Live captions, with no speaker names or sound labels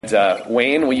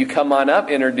Wayne, will you come on up?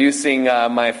 Introducing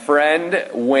my friend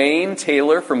Wayne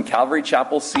Taylor from Calvary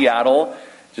Chapel Seattle.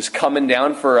 Just coming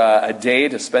down for a day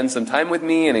to spend some time with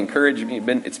me and encourage me.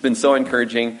 It's been so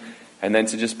encouraging. And then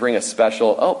to just bring a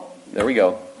special, there we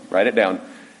go, write it down.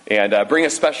 And bring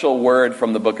a special word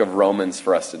from the book of Romans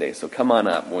for us today. So come on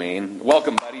up, Wayne.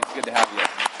 Welcome, buddy. It's good to have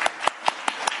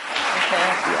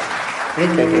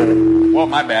you. Okay. Well,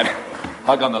 my bad.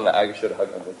 Hug on the leg. I should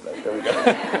hug on this leg. There we go.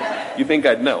 You think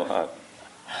I'd know, huh?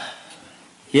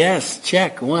 Yes,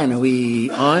 check. One. Are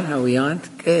we on?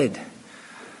 Good.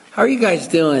 How are you guys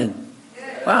doing?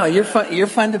 Wow, you're fun. You're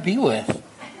fun to be with.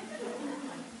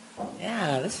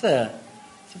 Yeah, it's a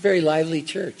very lively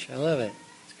church. I love it.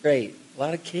 It's great. A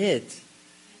lot of kids.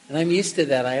 And I'm used to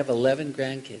that. I have 11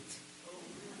 grandkids.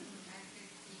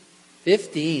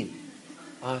 15.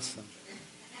 Awesome.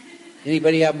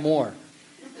 Anybody have more?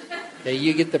 Okay,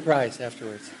 you get the prize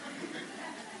afterwards.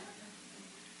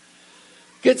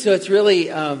 Good, so it's really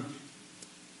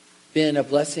been a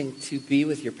blessing to be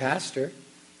with your pastor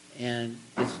and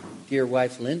his dear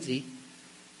wife, Lindsay,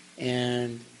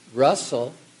 and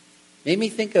Russell. Made me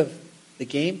think of the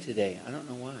game today. I don't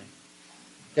know why. You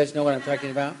guys know what I'm talking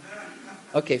about?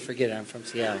 Okay, forget it. I'm from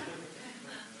Seattle.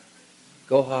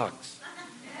 Go Hawks.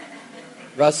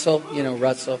 Russell,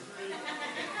 Russell.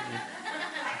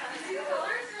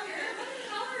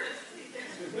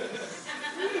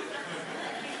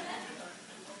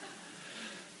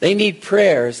 They need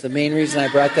prayers. The main reason I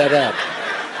brought that up.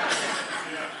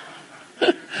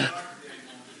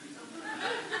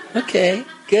 Okay,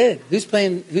 good. Who's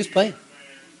playing?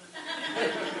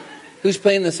 Who's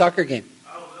playing the soccer game?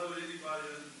 I don't know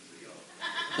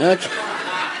anybody. Okay.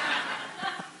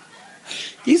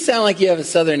 You sound like you have a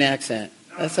southern accent.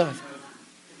 That's awesome.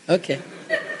 Okay.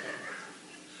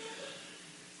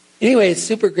 Anyway, it's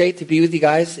super great to be with you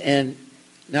guys, and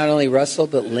not only Russell,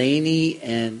 but Lainey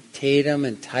and Tatum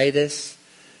and Titus.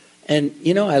 And,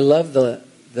 I love the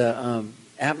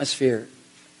atmosphere.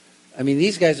 I mean,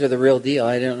 these guys are the real deal.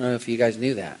 I don't know if you guys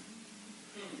knew that.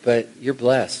 But you're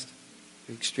blessed.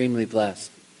 You're extremely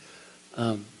blessed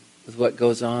with what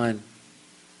goes on,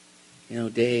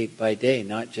 day by day,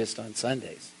 not just on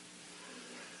Sundays.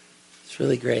 It's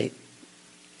really great.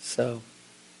 So,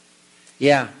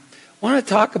 yeah. I want to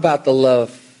talk about the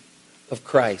love of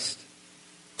Christ.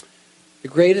 The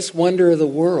greatest wonder of the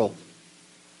world,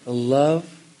 the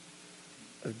love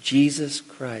of Jesus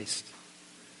Christ.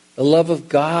 The love of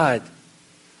God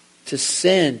to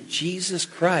send Jesus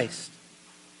Christ,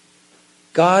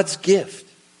 God's gift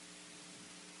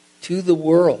to the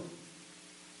world,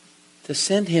 to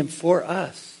send him for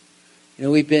us.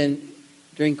 We've been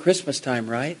during Christmas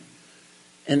time, right?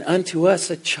 And unto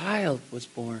us a child was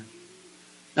born.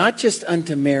 Not just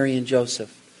unto Mary and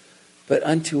Joseph, but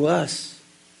unto us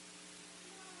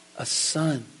a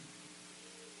son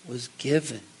was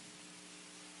given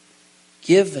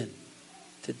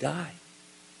to die.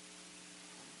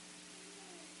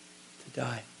 To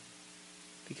die.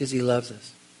 Because he loves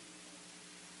us.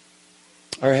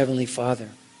 Our Heavenly Father.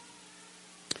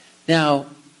 Now,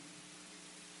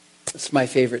 it's my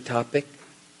favorite topic.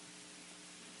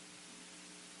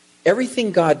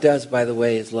 Everything God does, by the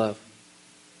way, is love.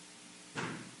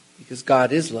 Because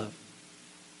God is love.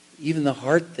 Even the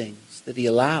hard things that he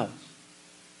allows,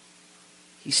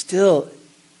 he still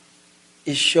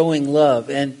is showing love.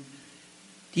 And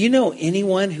do you know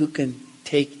anyone who can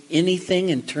take anything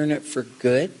and turn it for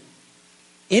good?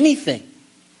 Anything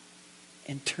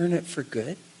and turn it for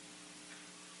good?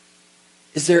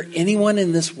 Is there anyone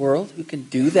in this world who can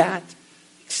do that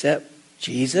except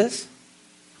Jesus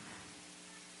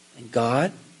and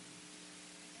God?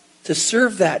 To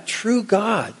serve that true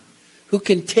God who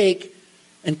can take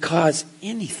and cause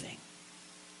anything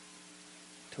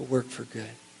to work for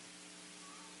good.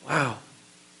 Wow.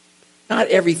 Not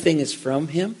everything is from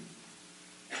him,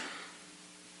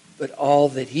 but all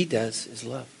that he does is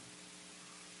love.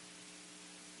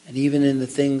 And even in the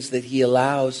things that he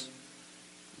allows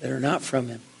that are not from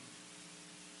him,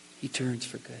 he turns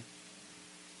for good.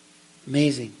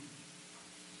 Amazing.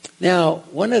 Now,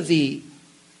 one of the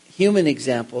human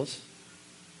examples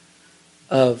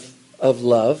of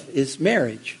love is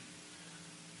marriage.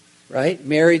 Right?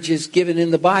 Marriage is given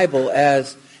in the Bible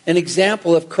as an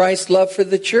example of Christ's love for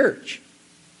the church.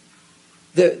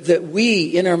 That we,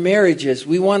 in our marriages,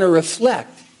 we want to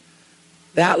reflect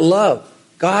that love,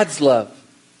 God's love.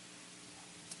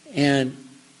 And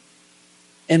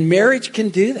marriage can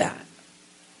do that.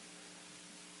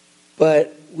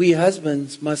 But we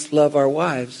husbands must love our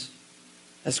wives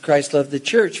as Christ loved the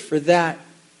church, for that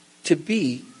to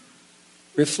be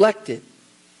reflected.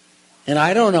 And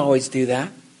I don't always do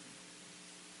that.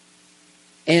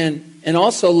 And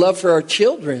also love for our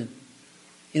children,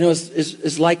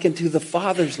 is likened to the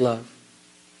Father's love.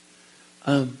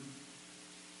 And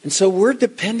so we're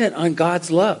dependent on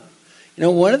God's love.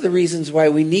 One of the reasons why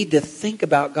we need to think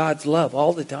about God's love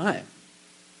all the time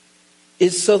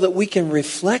is so that we can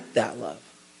reflect that love.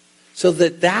 So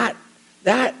that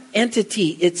entity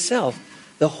itself,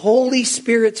 the Holy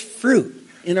Spirit's fruit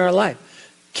in our life,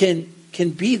 can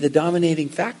be the dominating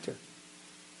factor.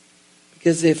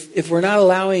 Because if we're not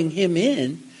allowing Him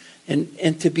in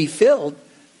and to be filled,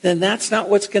 then that's not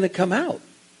what's going to come out.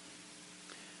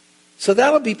 So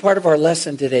that'll be part of our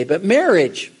lesson today. But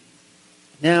marriage.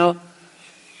 Now,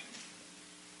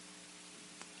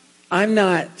 I'm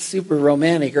not super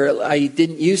romantic, or I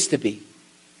didn't used to be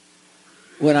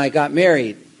when I got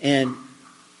married. And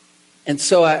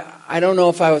so I don't know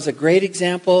if I was a great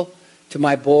example to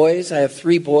my boys. I have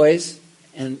 3 boys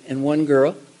and 1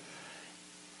 girl.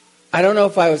 I don't know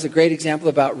if I was a great example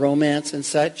about romance and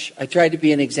such. I tried to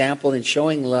be an example in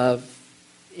showing love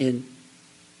in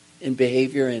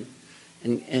behavior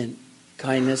and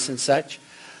kindness and such.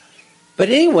 But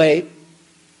anyway,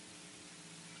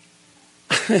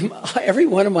 every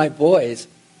one of my boys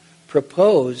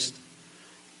proposed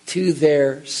to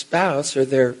their spouse or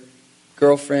their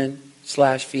girlfriend /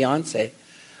 fiance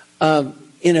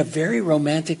in a very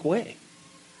romantic way.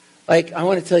 Like, I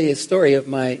want to tell you a story of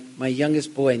my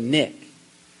youngest boy, Nick.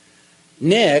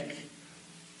 Nick,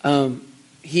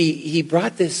 he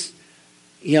brought this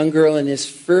young girl in his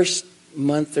first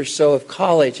month or so of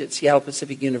college at Seattle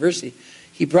Pacific University.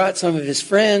 He brought some of his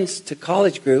friends to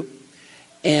college group,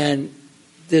 and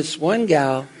this one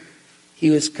gal, he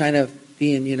was kind of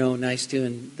being, nice to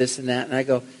and this and that. And I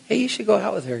go, hey, you should go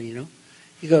out with her,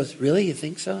 He goes, really? You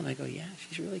think so? And I go, yeah,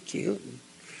 she's really cute and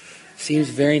seems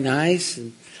very nice.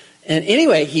 And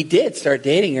anyway, he did start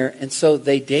dating her. And so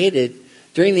they dated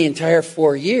during the entire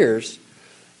 4 years.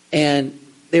 And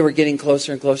they were getting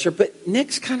closer and closer. But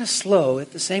Nick's kind of slow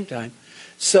at the same time.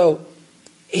 So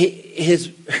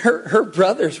her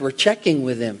brothers were checking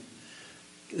with him.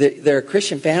 They're a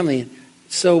Christian family.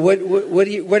 So what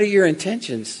are your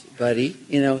intentions, buddy?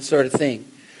 Sort of thing.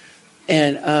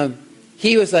 And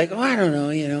he was like, I don't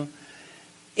know,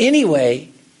 Anyway,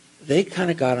 they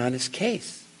kind of got on his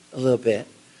case a little bit.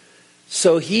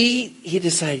 So he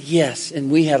decided, yes,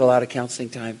 and we had a lot of counseling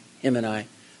time, him and I,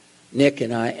 Nick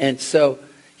and I. And so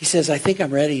he says, I think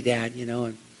I'm ready, Dad,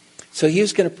 And so he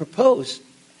was going to propose.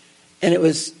 And it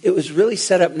was really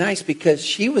set up nice because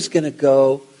she was going to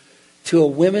go to a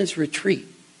women's retreat.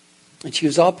 And she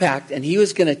was all packed, and he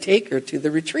was going to take her to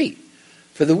the retreat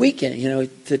for the weekend,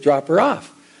 to drop her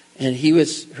off. And he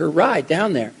was her ride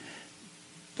down there.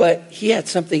 But he had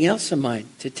something else in mind,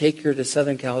 to take her to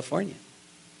Southern California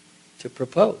to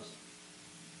propose.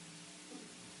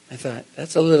 I thought,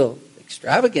 that's a little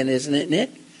extravagant, isn't it, Nick?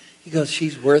 He goes,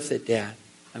 she's worth it, Dad.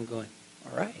 I'm going,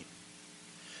 all right.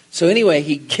 So anyway,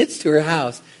 he gets to her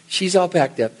house. She's all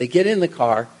packed up. They get in the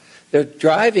car. They're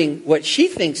driving what she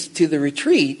thinks to the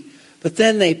retreat, but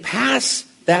then they pass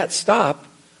that stop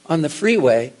on the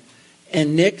freeway,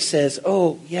 and Nick says,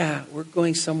 oh, yeah, we're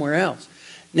going somewhere else.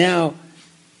 Now,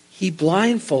 he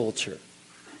blindfolds her.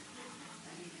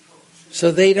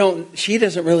 So she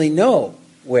doesn't really know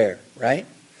where, right?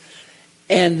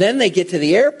 And then they get to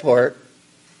the airport,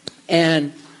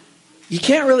 and you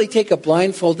can't really take a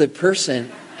blindfolded person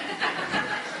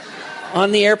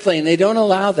on the airplane. They don't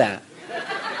allow that.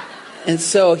 And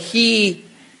so he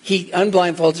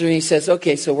unblindfolds her and he says,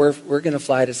 okay, so we're going to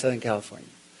fly to Southern California.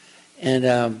 And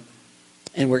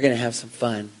we're going to have some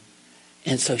fun.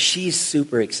 And so she's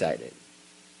super excited.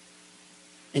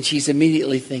 And she's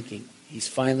immediately thinking, he's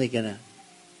finally going to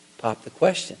pop the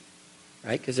question,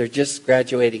 right? Because they're just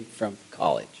graduating from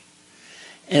college.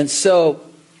 And so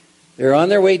they're on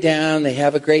their way down. They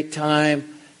have a great time.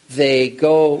 They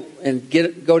go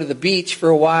to the beach for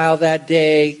a while that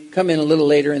day, come in a little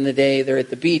later in the day. They're at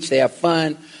the beach. They have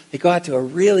fun. They go out to a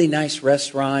really nice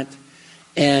restaurant.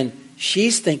 And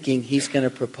she's thinking he's going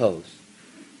to propose.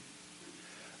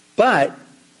 But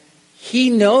he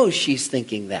knows she's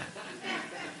thinking that.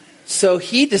 So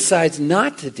he decides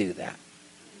not to do that.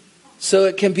 So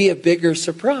it can be a bigger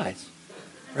surprise,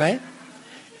 right?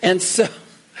 And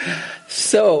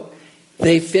so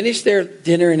they finish their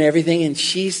dinner and everything, and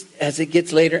as it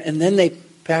gets later, and then they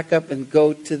pack up and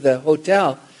go to the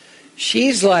hotel.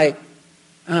 She's like,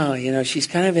 she's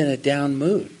kind of in a down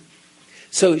mood.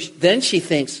 So then she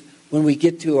thinks, when we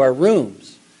get to our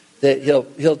rooms, that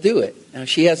he'll do it. Now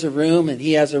she has a room and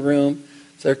he has a room,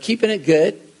 so they're keeping it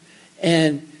good.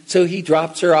 And so he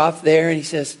drops her off there and he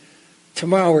says,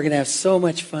 tomorrow we're going to have so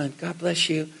much fun. God bless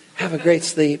you. Have a great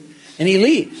sleep. And he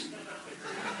leaves.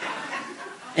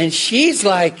 And she's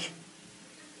like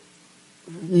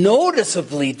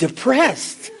noticeably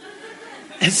depressed.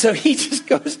 And so he just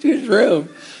goes to his room,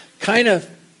 kind of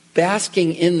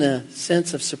basking in the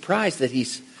sense of surprise that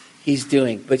he's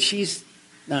doing. But she's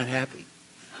not happy.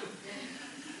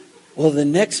 Well, the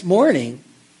next morning,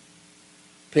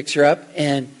 picks her up,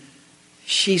 and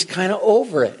she's kind of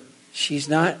over it. She's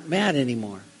not mad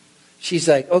anymore. She's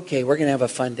like, okay, we're going to have a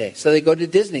fun day. So they go to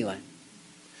Disneyland.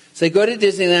 So they go to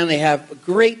Disneyland. They have a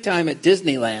great time at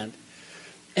Disneyland.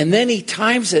 And then he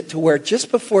times it to where just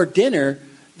before dinner,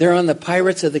 they're on the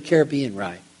Pirates of the Caribbean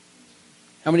ride.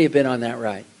 How many have been on that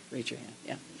ride? Raise your hand.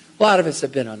 Yeah. A lot of us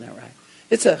have been on that ride.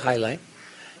 It's a highlight.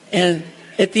 And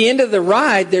at the end of the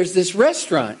ride, there's this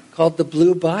restaurant called the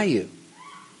Blue Bayou.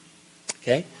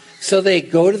 Okay? So they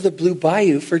go to the Blue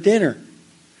Bayou for dinner.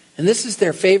 And this is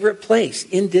their favorite place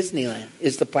in Disneyland,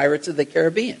 is the Pirates of the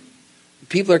Caribbean.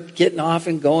 People are getting off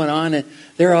and going on, and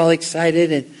they're all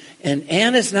excited. And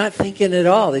Anna's not thinking at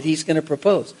all that he's going to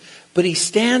propose. But he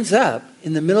stands up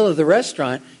in the middle of the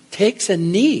restaurant, takes a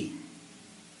knee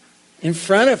in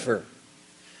front of her,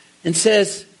 and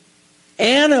says,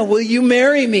 Anna, will you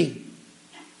marry me?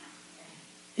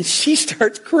 And she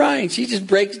starts crying. She just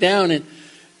breaks down and,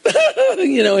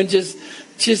 and just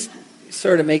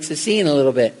sort of makes a scene a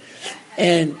little bit.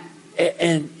 And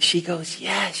she goes,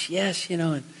 yes,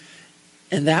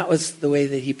 and that was the way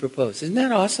that he proposed. Isn't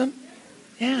that awesome?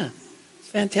 Yeah, it's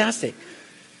fantastic.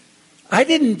 I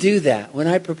didn't do that when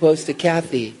I proposed to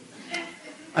Kathy.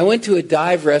 I went to a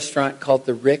dive restaurant called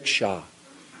the Rickshaw.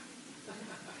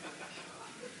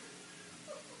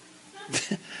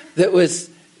 That was,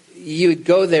 you would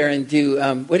go there and do,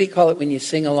 what do you call it when you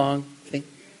sing along?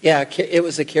 Yeah, it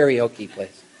was a karaoke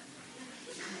place.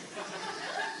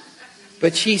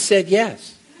 But she said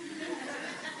yes.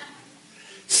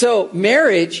 So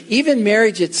marriage, even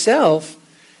marriage itself,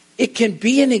 it can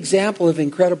be an example of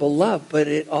incredible love, but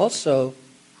it also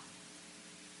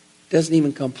doesn't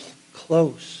even come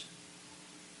close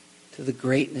to the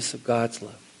greatness of God's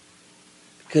love.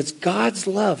 Because God's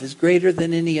love is greater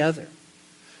than any other.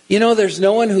 There's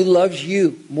no one who loves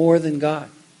you more than God.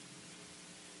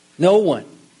 No one.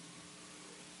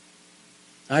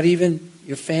 Not even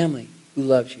your family who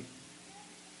loves you.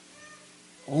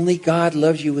 Only God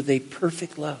loves you with a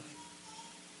perfect love.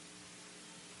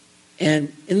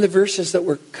 And in the verses that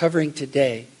we're covering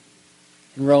today,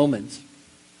 in Romans,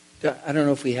 I don't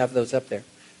know if we have those up there,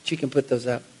 but you can put those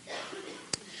up.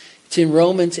 It's in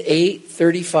Romans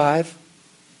 8:35.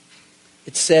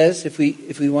 It says, if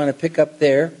we want to pick up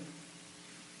there,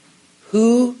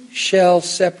 who shall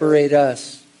separate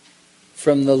us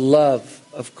from the love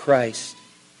of Christ?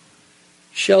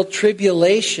 Shall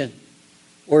tribulation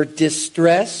or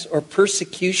distress or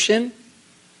persecution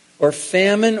or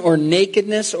famine or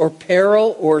nakedness or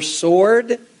peril or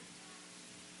sword?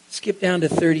 Skip down to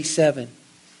 37.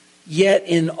 Yet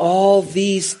in all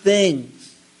these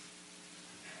things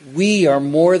we are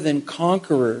more than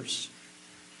conquerors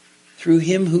through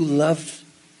him who loved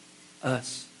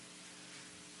us.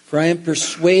 For I am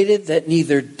persuaded that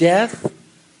neither death,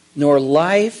 nor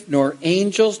life, nor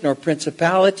angels, nor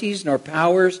principalities, nor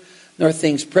powers, nor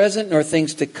things present, nor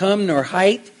things to come, nor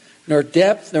height, nor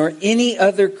depth, nor any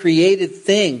other created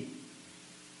thing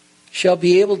shall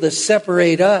be able to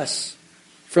separate us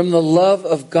from the love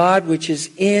of God which is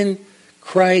in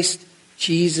Christ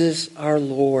Jesus our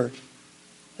Lord.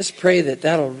 Let's pray that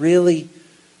that'll really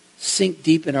sink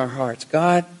deep in our hearts.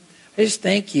 God, I just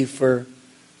thank you for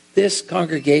this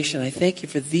congregation. I thank you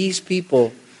for these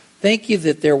people. Thank you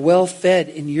that they're well fed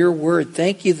in your word.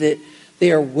 Thank you that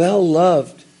they are well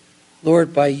loved,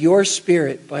 Lord, by your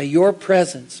Spirit, by your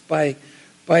presence, by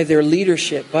their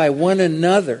leadership, by one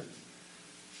another.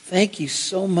 Thank you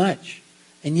so much.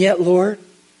 And yet, Lord,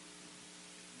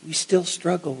 we still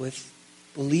struggle with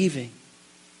believing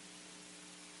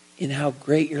in how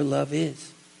great your love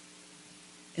is.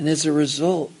 And as a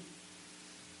result,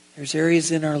 there's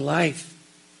areas in our life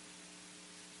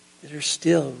that are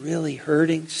still really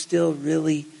hurting, still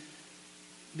really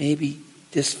maybe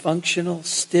dysfunctional,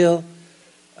 still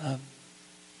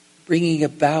bringing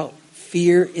about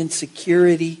fear,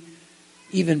 insecurity,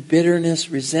 even bitterness,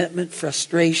 resentment,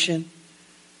 frustration.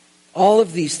 All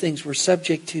of these things we're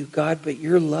subject to, God, but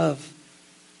your love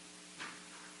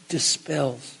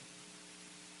dispels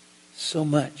so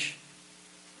much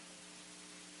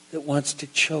that wants to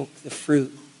choke the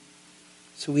fruit.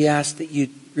 So we ask that you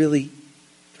really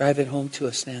drive it home to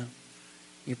us now. In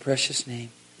your precious name.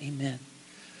 Amen.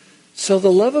 So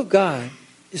the love of God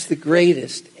is the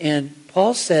greatest. And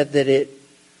Paul said that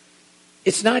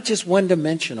it's not just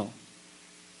one-dimensional,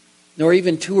 nor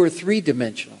even two or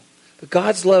three-dimensional. But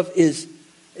God's love is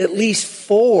at least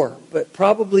 4, but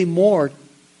probably more.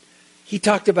 He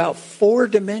talked about 4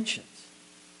 dimensions.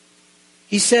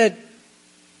 He said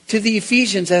to the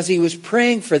Ephesians as he was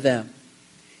praying for them,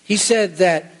 he said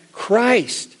that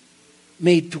Christ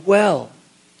may dwell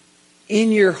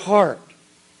in your heart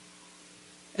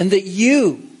and that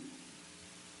you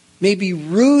may be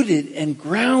rooted and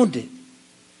grounded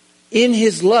in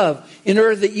his love in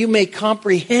order that you may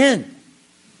comprehend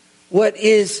what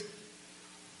is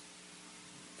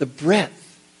the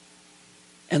breadth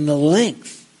and the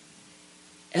length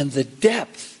and the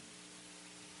depth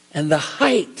and the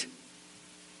height,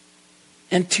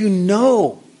 and to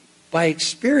know by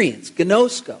experience,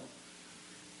 gnosko,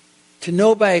 to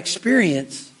know by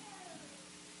experience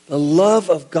the love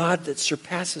of God that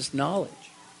surpasses knowledge.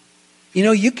 You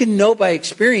know, you can know by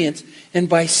experience and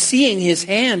by seeing his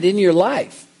hand in your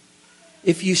life,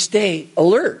 if you stay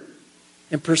alert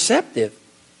and perceptive,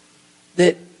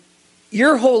 that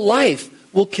your whole life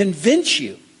will convince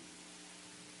you.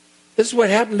 This is what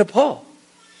happened to Paul.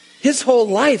 His whole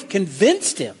life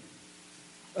convinced him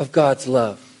of God's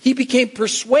love. He became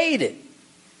persuaded,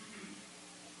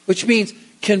 which means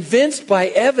convinced by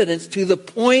evidence to the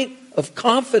point of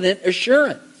confident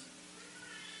assurance.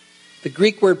 The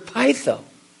Greek word pytho,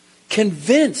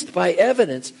 convinced by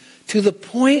evidence to the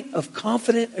point of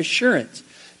confident assurance,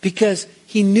 because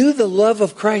he knew the love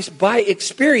of Christ by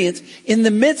experience in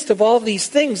the midst of all these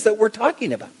things that we're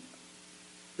talking about,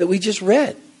 that we just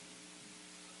read.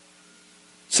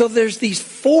 So there's these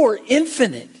 4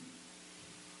 infinite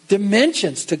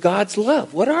dimensions to God's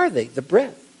love. What are they? The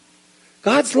breadth.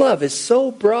 God's love is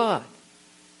so broad.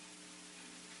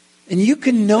 And you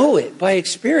can know it by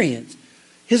experience.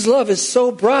 His love is so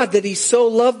broad that he so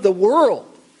loved the world.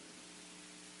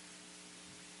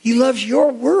 He loves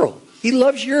your world. He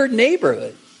loves your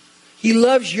neighborhood. He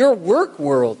loves your work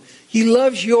world. He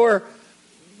loves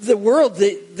the world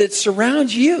that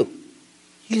surrounds you.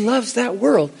 He loves that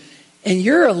world. And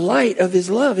you're a light of his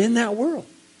love in that world.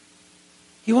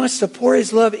 He wants to pour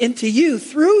his love into you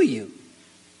through you.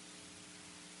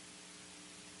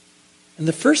 And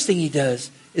the first thing he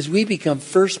does is we become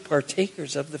first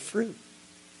partakers of the fruit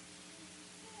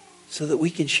so that we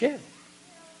can share it.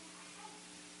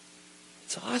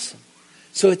 It's awesome.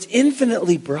 So it's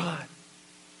infinitely broad.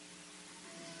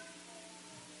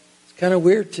 It's kind of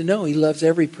weird to know he loves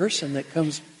every person that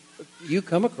you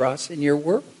come across in your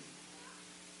world.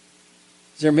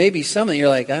 There may be some that you're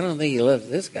like, I don't think he loves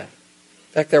this guy.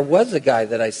 In fact, there was a guy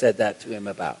that I said that to him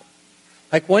about.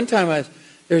 Like one time I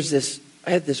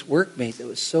had this workmate that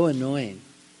was so annoying.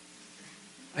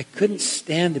 I couldn't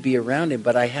stand to be around him,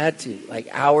 but I had to, like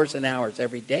hours and hours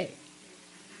every day.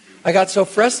 I got so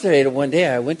frustrated one day,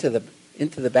 I went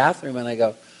into the bathroom and I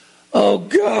go, oh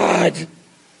God,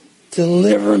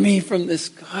 deliver me from this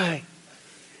guy.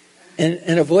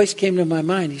 And a voice came to my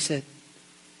mind. He said,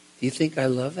 do you think I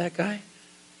love that guy?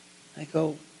 I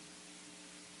go,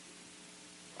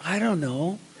 I don't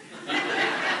know.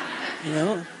 You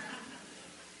know?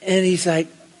 And he's like,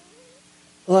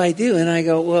 well, I do. And I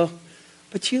go, well,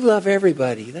 but you love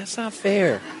everybody. That's not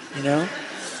fair, you know?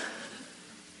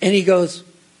 And he goes,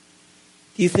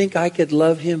 do you think I could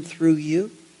love him through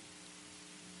you?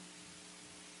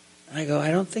 And I go,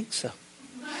 I don't think so.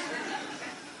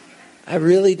 I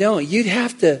really don't. You'd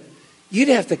have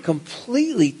to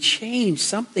completely change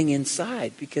something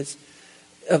inside because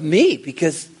of me,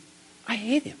 because I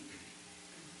hate him.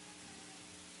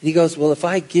 And he goes, well, if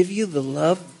I give you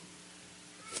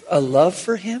a love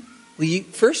for him, will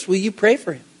you pray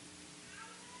for him?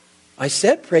 I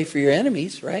said pray for your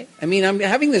enemies, right? I mean, I'm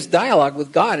having this dialogue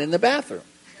with God in the bathroom.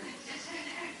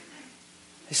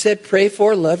 I said pray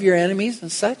for, love your enemies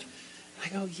and such. I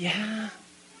go, yeah.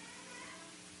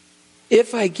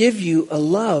 If I give you a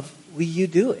love, will you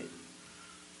do it?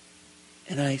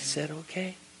 And I said,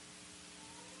 okay.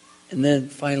 And then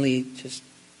finally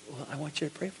well, I want you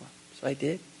to pray for him. So I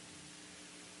did.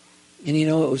 And you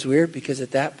know, it was weird because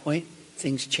at that point,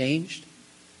 things changed.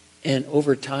 And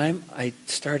over time, I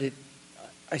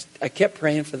kept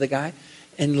praying for the guy.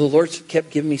 And the Lord kept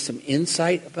giving me some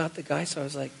insight about the guy. So I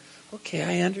was like, okay,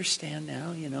 I understand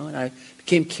now, you know. And I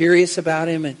became curious about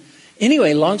him. And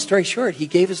anyway, long story short, he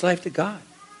gave his life to God.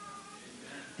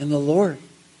 And the Lord,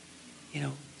 you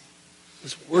know,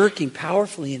 was working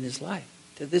powerfully in his life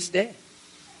to this day.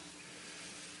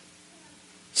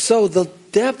 So the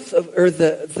depth or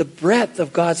the breadth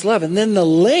of God's love, and then the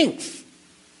length.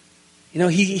 You know,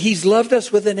 he's loved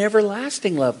us with an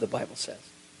everlasting love, the Bible says.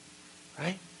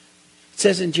 Right? It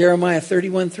says in Jeremiah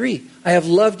 31:3, I have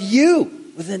loved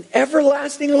you with an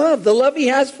everlasting love. The love he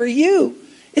has for you,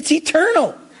 it's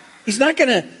eternal. It's not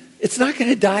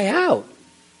gonna die out.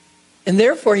 And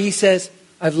therefore he says,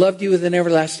 I've loved you with an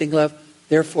everlasting love.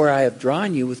 Therefore I have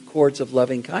drawn you with cords of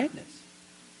loving kindness.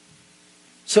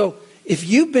 So if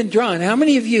you've been drawn, how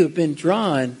many of you have been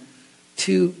drawn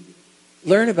to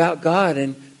learn about God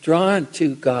and drawn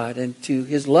to God and to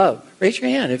his love? Raise your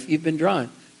hand if you've been drawn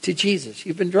to Jesus.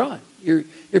 You've been drawn. You're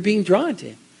being drawn to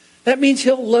him. That means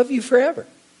he'll love you forever.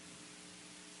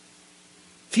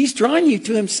 If he's drawn you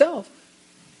to himself,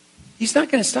 he's not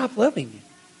going to stop loving you.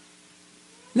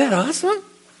 Isn't that awesome?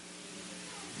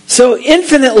 So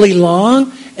infinitely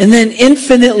long and then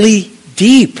infinitely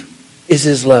deep is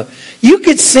his love. You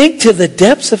could sink to the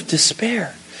depths of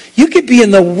despair. You could be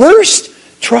in the worst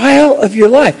trial of your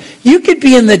life. You could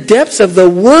be in the depths of the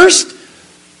worst,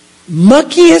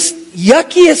 muckiest,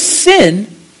 yuckiest sin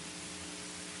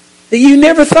that you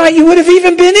never thought you would have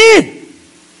even been in.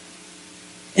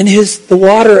 And the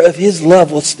water of his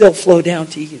love will still flow down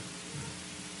to you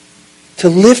to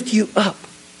lift you up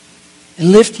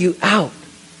and lift you out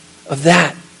of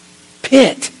that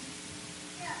pit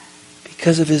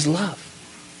because of his love.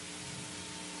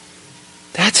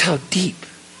 That's how deep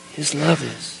his love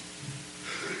is.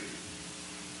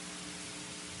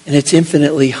 And it's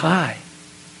infinitely high.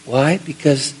 Why?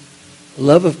 Because the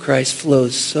love of Christ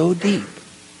flows so deep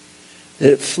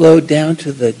that it flowed down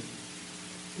to the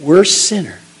worst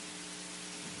sinner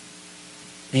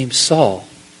named Saul.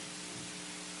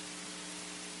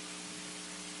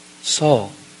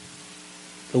 Saul,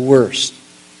 the worst.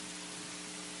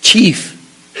 Chief,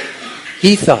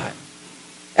 he thought,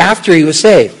 after he was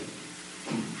saved.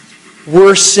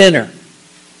 Worst sinner.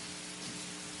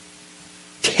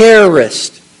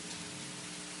 Terrorist.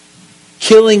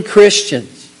 Killing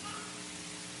Christians.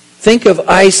 Think of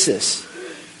ISIS.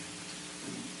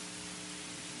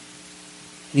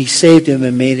 And he saved him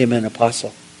and made him an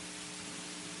apostle.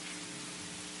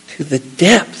 To the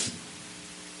depth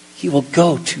he will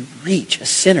go to reach a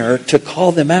sinner, to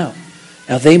call them out.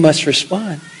 Now they must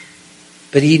respond.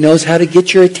 But he knows how to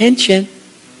get your attention.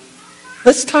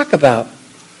 Let's talk about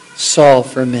Saul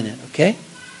for a minute, okay?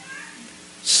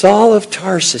 Saul of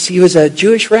Tarsus, he was a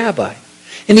Jewish rabbi.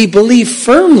 And he believed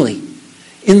firmly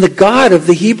in the God of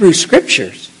the Hebrew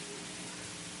Scriptures.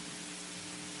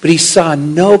 But he saw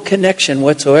no connection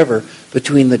whatsoever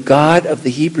between the God of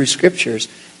the Hebrew Scriptures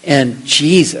and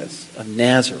Jesus of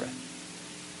Nazareth.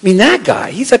 I mean, that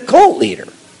guy, he's a cult leader.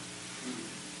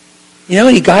 You know,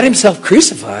 and he got himself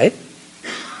crucified.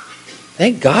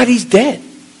 Thank God he's dead.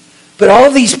 But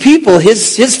all these people,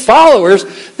 his followers,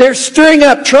 they're stirring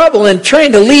up trouble and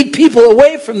trying to lead people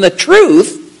away from the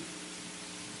truth,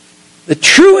 the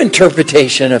true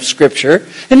interpretation of Scripture.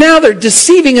 And now they're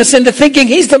deceiving us into thinking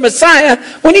he's the Messiah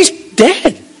when he's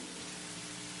dead.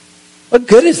 What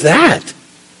good is that?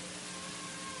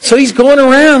 So he's going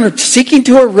around seeking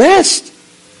to arrest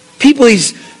people.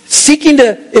 He's seeking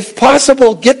to, if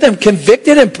possible, get them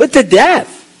convicted and put to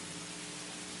death.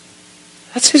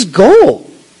 That's his goal.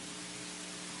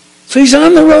 So he's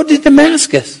on the road to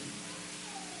Damascus.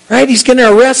 Right? He's going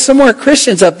to arrest some more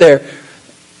Christians up there.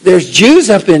 There's Jews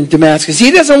up in Damascus. He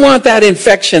doesn't want that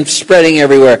infection spreading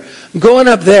everywhere. I'm going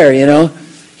up there, you know.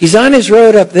 He's on his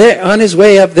road up there, on his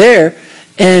way up there,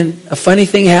 and a funny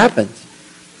thing happens.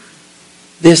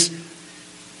 This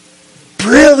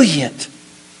brilliant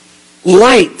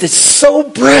light that's so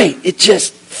bright, it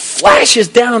just flashes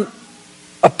down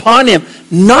upon him,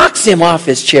 knocks him off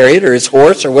his chariot or his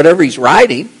horse or whatever he's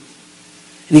riding,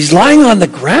 and he's lying on the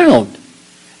ground.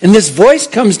 And this voice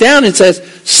comes down and says,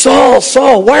 Saul,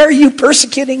 Saul, why are you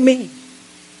persecuting me?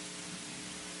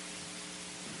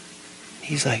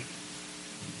 He's like,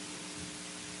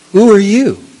 who are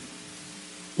you?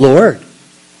 Lord.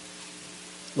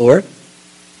 Lord.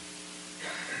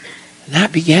 And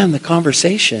that began the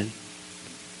conversation.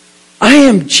 I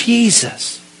am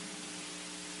Jesus,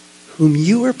 whom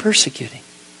you are persecuting.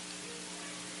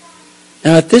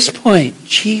 Now at this point,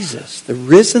 Jesus, the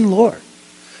risen Lord,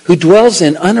 who dwells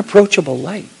in unapproachable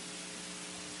light.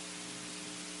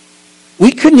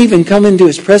 We couldn't even come into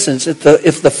his presence if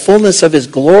the fullness of his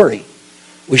glory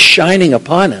was shining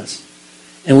upon us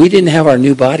and we didn't have our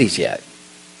new bodies yet.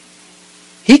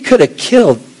 He could have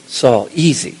killed Saul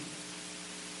easy,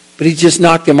 but he just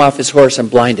knocked him off his horse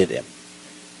and blinded him.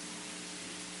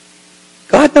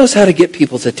 God knows how to get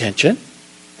people's attention,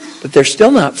 but they're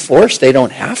still not forced. They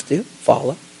don't have to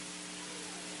follow.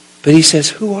 But he says,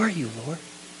 who are you, Lord?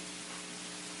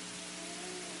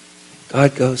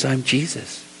 God goes, I'm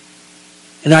Jesus.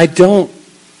 And I don't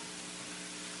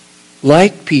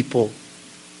like people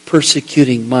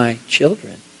persecuting my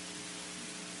children.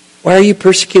 Why are you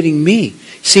persecuting me?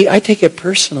 See, I take it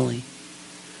personally.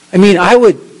 I mean,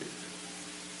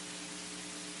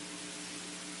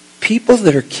 people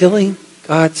that are killing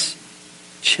God's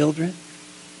children,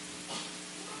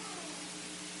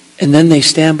 and then they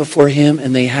stand before him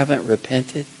and they haven't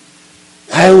repented,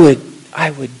 I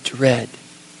would dread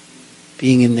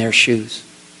being in their shoes.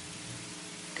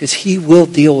 Because he will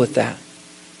deal with that.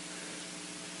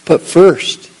 But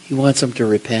first, he wants them to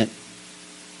repent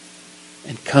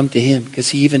and come to him, because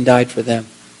he even died for them.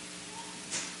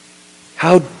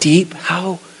 How deep,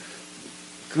 how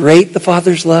great the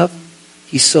Father's love.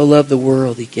 He so loved the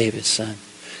world, he gave his son.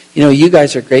 You know, you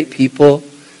guys are great people.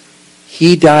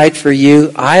 He died for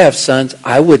you. I have sons.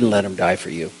 I wouldn't let him die for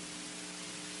you.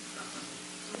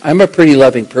 I'm a pretty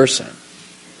loving person,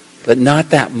 but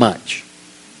not that much.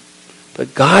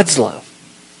 But God's love.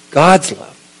 God's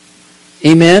love.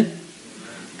 Amen?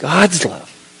 God's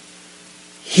love.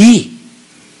 He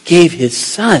gave his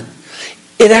son.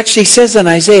 It actually says in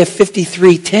Isaiah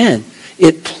 53:10,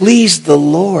 it pleased the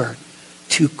Lord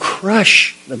to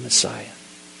crush the Messiah.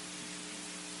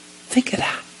 Think of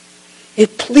that.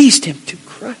 It pleased him to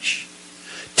crush,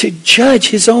 to judge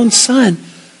his own son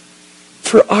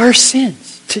for our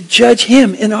sins, to judge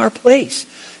him in our place,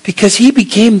 because he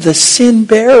became the sin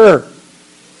bearer.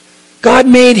 God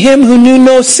made him who knew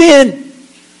no sin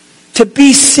to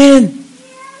be sin.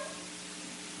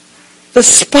 The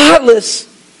spotless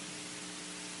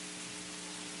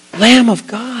Lamb of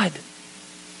God.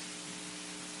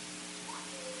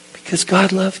 Because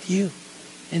God loved you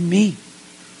and me.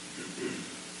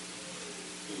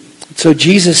 So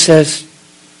Jesus says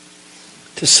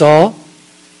to Saul,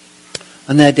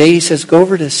 on that day, he says, go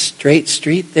over to Straight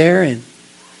Street there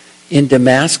in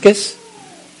Damascus.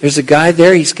 There's a guy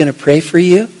there, he's going to pray for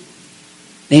you,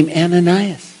 named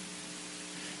Ananias.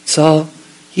 Saul,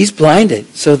 he's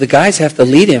blinded, so the guys have to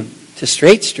lead him to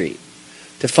Straight Street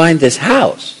to find this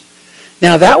house.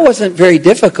 Now, that wasn't very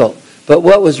difficult, but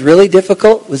what was really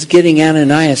difficult was getting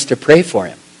Ananias to pray for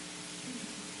him.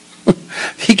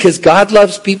 Because God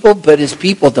loves people, but his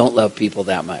people don't love people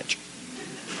that much.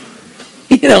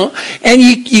 You know, and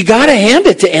you got to hand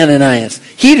it to Ananias.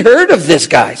 He'd heard of this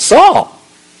guy, Saul.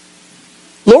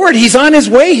 Lord, he's on his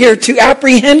way here to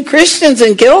apprehend Christians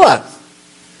and kill us.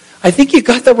 I think you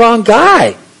got the wrong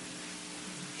guy.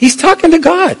 He's talking to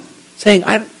God, saying,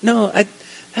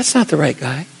 that's not the right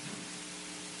guy.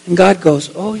 And God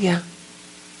goes, oh yeah,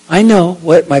 I know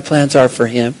what my plans are for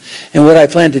him. And what I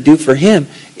plan to do for him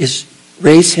is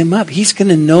raise him up. He's going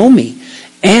to know me.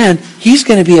 And he's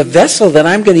going to be a vessel that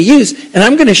I'm going to use. And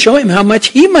I'm going to show him how much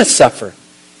he must suffer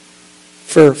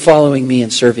for following me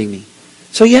and serving me.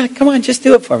 So yeah, come on, just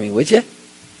do it for me, would you?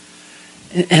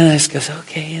 And Ananias goes,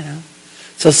 okay, you know.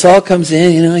 So Saul comes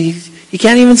in, you know, he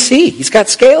can't even see. He's got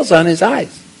scales on his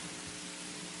eyes.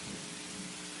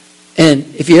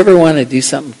 And if you ever want to do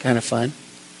something kind of fun,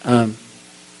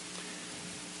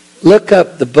 look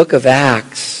up the book of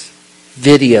Acts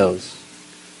videos,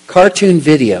 cartoon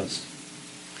videos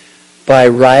by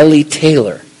Riley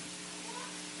Taylor.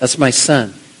 That's my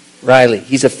son, Riley.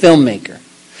 He's a filmmaker.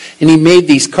 And he made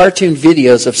these cartoon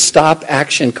videos of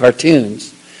stop-action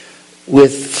cartoons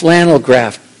with flannel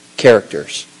graph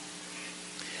characters.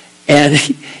 And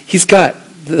he's got,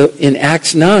 in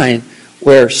Acts 9,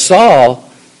 where Saul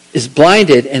is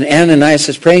blinded and Ananias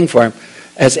is praying for him.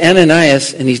 As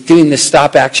Ananias, and he's doing this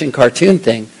stop-action cartoon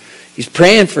thing, he's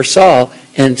praying for Saul,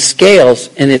 and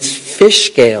scales, and it's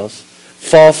fish scales,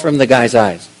 fall from the guy's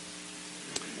eyes.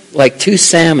 Like 2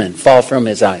 salmon fall from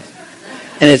his eyes.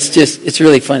 And it's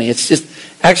really funny. It's just,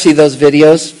 actually those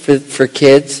videos for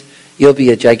kids, you'll be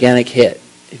a gigantic hit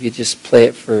if you just play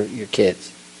it for your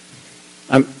kids.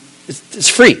 It's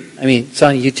free. I mean, it's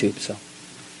on YouTube, so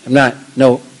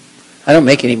I don't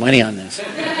make any money on this.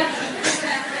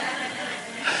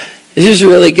 It's just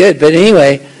really good. But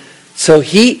anyway, so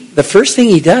the first thing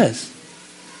he does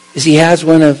is he has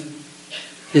one of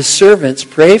his servants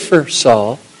pray for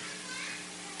Saul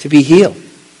to be healed.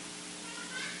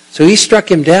 So he struck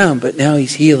him down, but now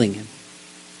he's healing him.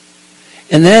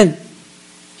 And then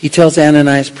he tells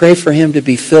Ananias, pray for him to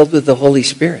be filled with the Holy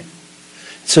Spirit.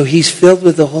 So he's filled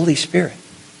with the Holy Spirit.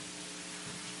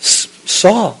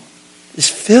 Saul is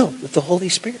filled with the Holy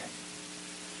Spirit.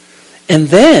 And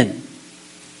then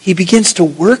he begins to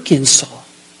work in Saul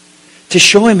to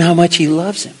show him how much he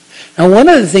loves him. Now, one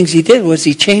of the things he did was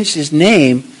he changed his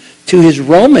name to his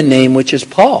Roman name, which is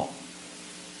Paul.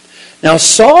 Now,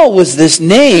 Saul was this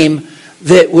name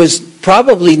that was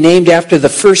probably named after the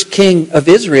first king of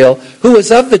Israel, who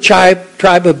was of the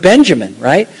tribe of Benjamin,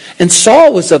 right? And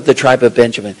Saul was of the tribe of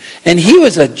Benjamin. And he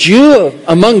was a Jew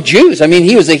among Jews. I mean,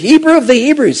 he was a Hebrew of the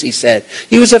Hebrews, he said.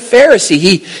 He was a Pharisee.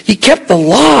 He kept the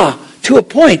law to a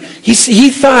point. He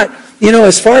thought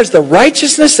as far as the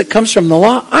righteousness that comes from the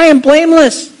law, I am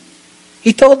blameless.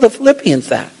 He told the Philippians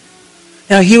that.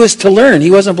 Now, he was to learn.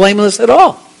 He wasn't blameless at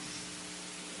all.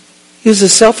 He was a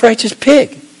self-righteous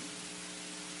pig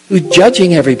who was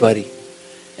judging everybody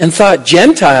and thought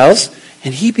Gentiles,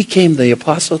 and he became the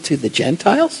apostle to the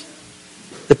Gentiles,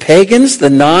 the pagans, the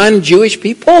non-Jewish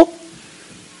people.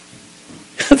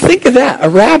 Think of that, a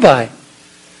rabbi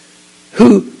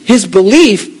who his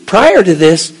belief prior to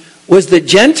this was that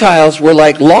Gentiles were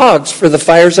like logs for the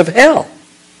fires of hell.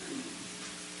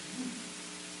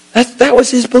 That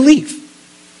was his belief.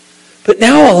 But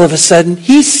now all of a sudden,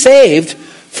 he's saved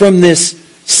from this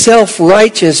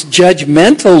self-righteous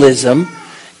judgmentalism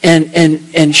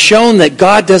and shown that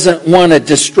God doesn't want to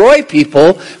destroy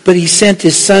people, but he sent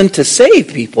his son to save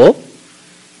people,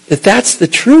 that's the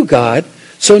true God.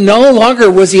 So no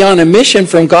longer was he on a mission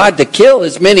from God to kill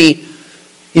as many,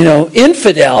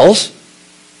 infidels,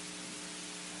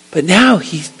 but now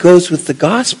he goes with the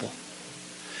gospel.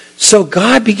 So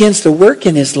God begins to work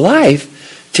in his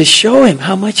life to show him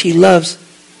how much he loves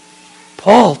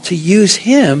Paul, to use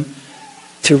him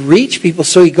to reach people.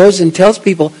 So he goes and tells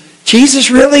people, Jesus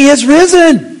really is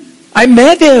risen. I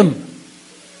met him.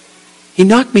 He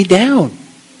knocked me down.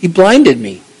 He blinded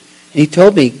me. And he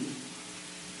told me,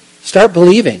 start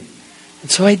believing. And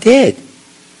so I did.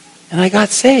 And I got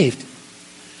saved.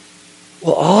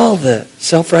 Well, all the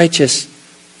self-righteous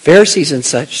Pharisees and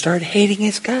such started hating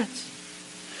his guts.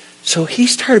 So he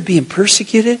started being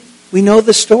persecuted. We know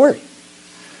the story.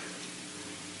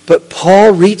 But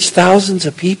Paul reached thousands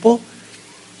of people.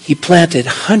 He planted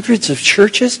hundreds of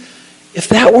churches. If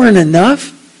that weren't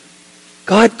enough,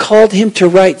 God called him to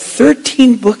write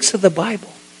 13 books of the Bible.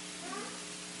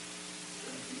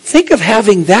 Think of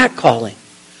having that calling.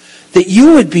 That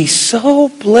you would be so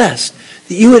blessed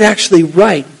that you would actually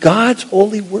write God's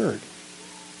holy word.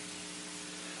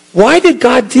 Why did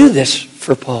God do this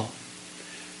for Paul?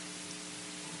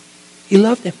 He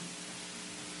loved him.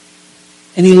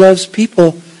 And he loves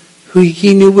people who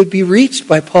he knew would be reached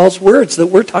by Paul's words that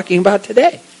we're talking about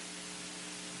today.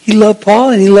 He loved Paul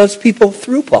and he loves people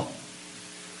through Paul.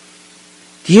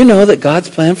 Do you know that God's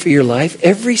plan for your life,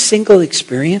 every single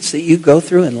experience that you go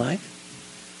through in life,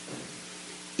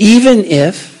 even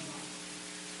if,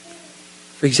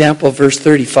 for example, verse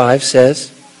 35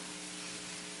 says,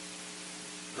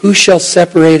 who shall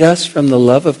separate us from the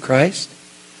love of Christ?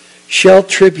 Shall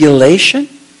tribulation,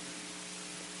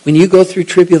 when you go through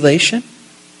tribulation,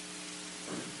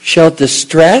 shall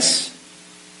distress,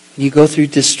 when you go through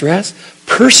distress,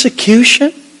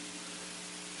 persecution,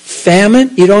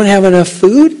 famine, you don't have enough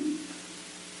food,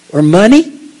 or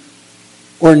money,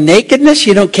 or nakedness,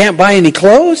 can't buy any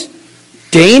clothes,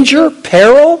 danger,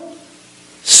 peril,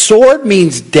 sword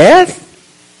means death.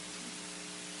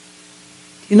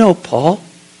 You know Paul,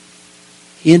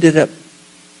 he ended up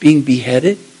being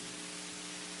beheaded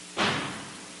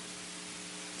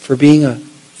for being a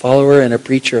follower and a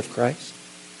preacher of Christ.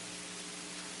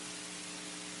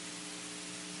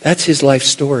 That's his life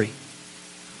story.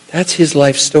 That's his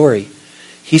life story.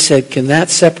 He said, can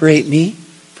that separate me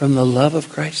from the love of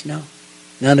Christ? No.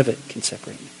 None of it can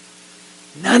separate me.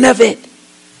 None of it.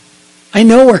 I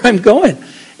know where I'm going.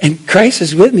 And Christ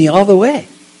is with me all the way.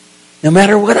 No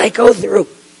matter what I go through.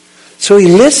 So he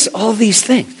lists all these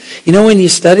things. When you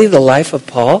study the life of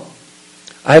Paul,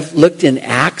 I've looked in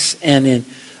Acts and in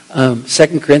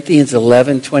 2 Corinthians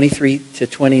 11, 23 to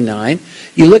 29.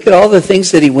 You look at all the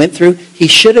things that he went through, he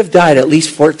should have died at least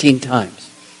 14 times.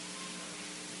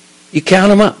 You count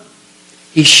them up.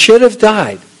 He should have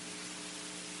died.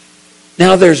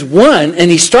 Now there's one, and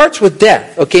he starts with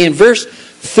death. Okay, in verse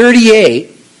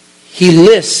 38, he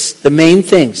lists the main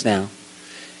things now.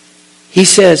 He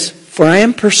says, for I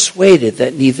am persuaded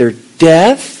that neither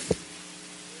death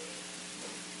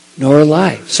nor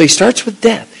life. So he starts with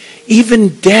death.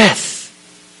 Even death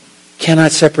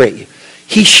cannot separate you.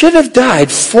 He should have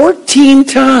died 14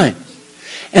 times.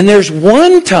 And there's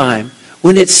one time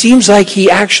when it seems like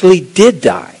he actually did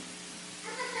die.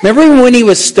 Remember when he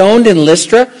was stoned in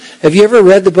Lystra? Have you ever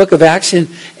read the book of Acts? And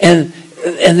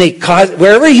they caused,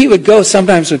 wherever he would go,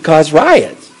 sometimes would cause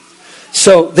riots.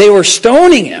 So they were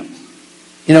stoning him.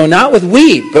 Not with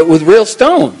weed, but with real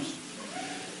stones.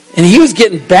 And he was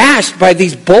getting bashed by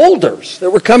these boulders that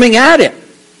were coming at him.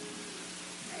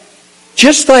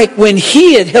 Just like when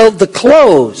he had held the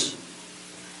clothes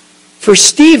for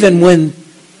Stephen when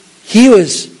he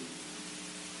was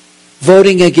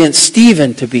voting against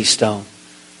Stephen to be stoned.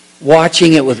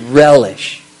 Watching it with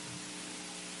relish.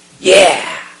 Yeah.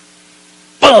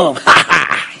 Boom. Ha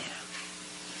ha.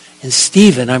 And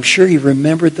Stephen, I'm sure he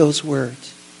remembered those words.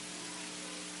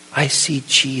 I see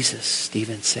Jesus,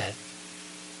 Stephen said.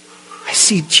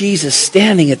 see Jesus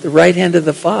standing at the right hand of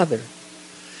the Father.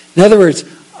 In other words,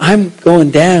 I'm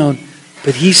going down,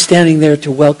 but he's standing there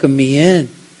to welcome me in.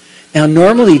 Now,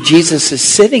 normally Jesus is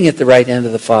sitting at the right hand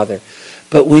of the Father.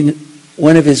 But when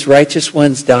one of his righteous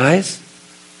ones dies,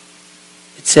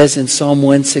 it says in Psalm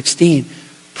 116,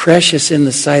 precious in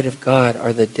the sight of God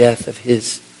are the death of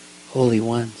his holy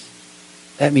ones.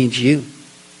 That means you.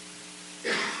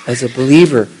 As a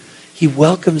believer, he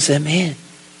welcomes them in.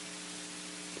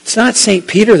 It's not St.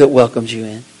 Peter that welcomes you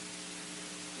in.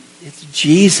 It's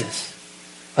Jesus.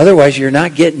 Otherwise, you're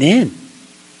not getting in.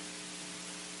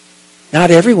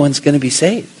 Not everyone's going to be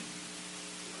saved.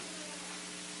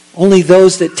 Only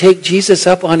those that take Jesus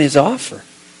up on his offer.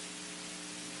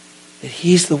 That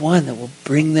he's the one that will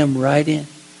bring them right in.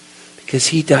 Because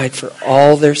he died for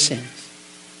all their sins.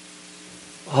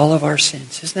 All of our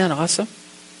sins. Isn't that awesome?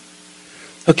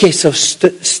 Okay, so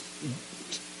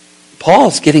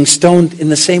Paul's getting stoned in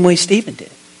the same way Stephen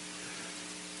did.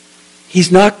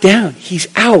 He's knocked down. He's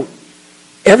out.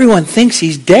 Everyone thinks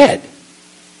he's dead.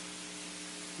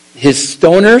 His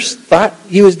stoners thought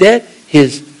he was dead.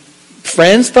 His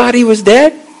friends thought he was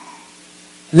dead.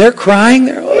 And they're crying.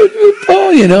 They're, oh,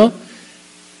 Paul, you know.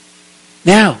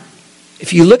 Now,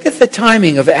 if you look at the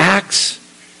timing of Acts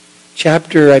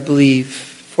chapter, I believe,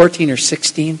 14 or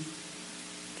 16. I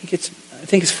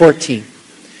think it's 14.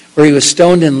 Where he was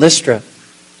stoned in Lystra.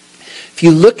 If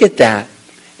you look at that,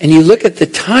 and you look at the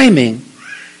timing,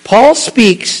 Paul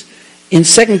speaks in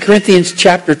 2 Corinthians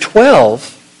chapter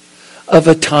 12 of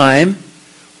a time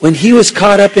when he was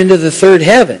caught up into the third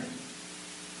heaven,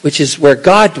 which is where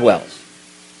God dwells.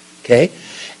 Okay?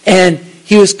 And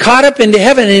he was caught up into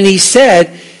heaven, and he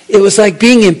said it was like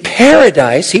being in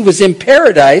paradise. He was in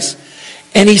paradise,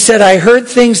 and he said, I heard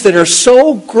things that are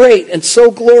so great and so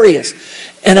glorious,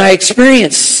 and I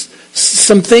experienced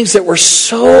some things that were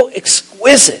so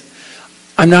exquisite.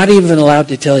 I'm not even allowed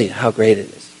to tell you how great it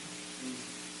is.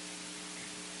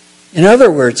 In other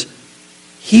words,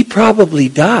 he probably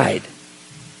died,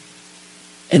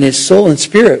 and his soul and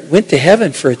spirit went to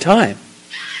heaven for a time.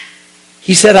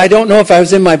 He said, I don't know if I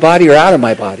was in my body or out of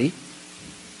my body.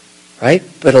 Right?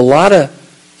 But a lot of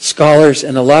scholars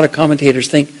and a lot of commentators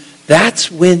think that's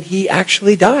when he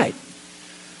actually died.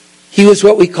 He was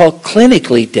what we call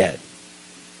clinically dead.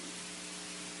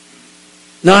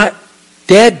 Not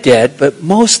dead, but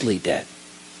mostly dead.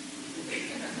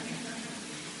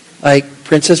 Like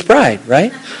Princess Bride,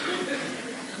 right?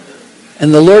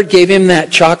 And the Lord gave him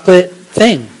that chocolate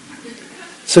thing.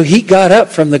 So he got up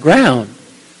from the ground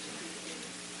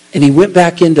and he went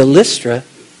back into Lystra.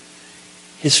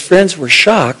 His friends were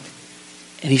shocked,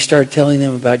 and he started telling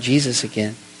them about Jesus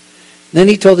again. And then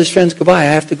he told his friends, goodbye, I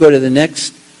have to go to the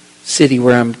next city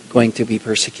where I'm going to be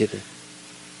persecuted.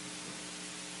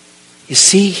 You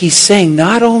see, he's saying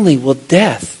not only will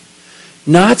death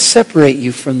not separate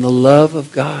you from the love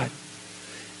of God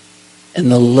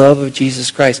and the love of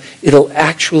Jesus Christ, it'll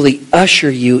actually usher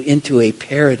you into a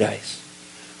paradise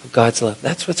of God's love.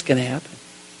 That's what's going to happen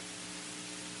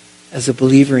as a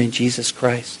believer in Jesus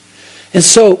Christ. And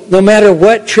so, no matter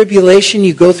what tribulation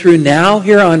you go through now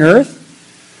here on earth,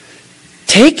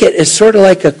 take it as sort of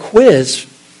like a quiz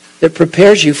that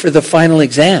prepares you for the final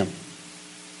exam,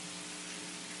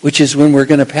 which is when we're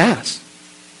going to pass.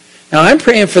 Now, I'm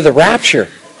praying for the rapture,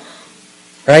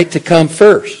 right, to come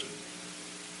first.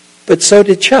 But so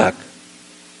did Chuck,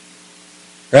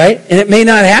 right? And it may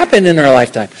not happen in our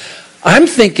lifetime. I'm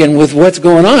thinking with what's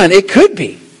going on, it could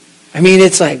be. I mean,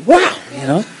 it's like, wow, you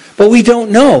know. But we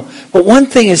don't know. But one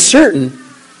thing is certain.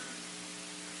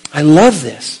 I love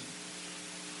this.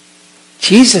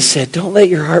 Jesus said, don't let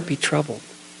your heart be troubled.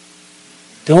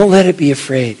 Don't let it be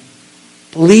afraid.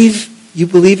 You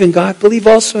believe in God, believe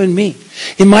also in me.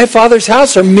 In my Father's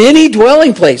house are many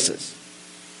dwelling places.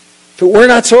 If it were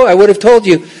not so, I would have told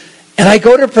you. And I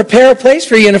go to prepare a place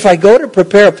for you. And if I go to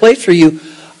prepare a place for you,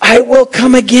 I will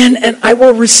come again and I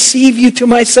will receive you to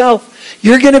myself.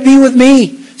 You're going to be with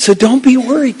me. So don't be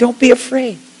worried. Don't be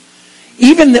afraid.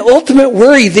 Even the ultimate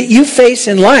worry that you face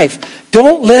in life,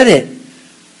 don't let it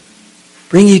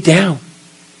bring you down.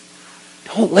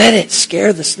 Don't let it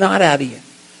scare the snot out of you.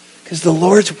 Because the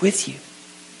Lord's with you.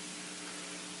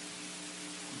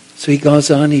 So he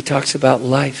goes on, he talks about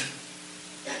life.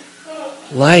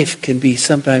 Life can be,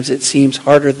 sometimes it seems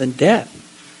harder than death.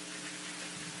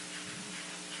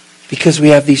 Because we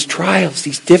have these trials,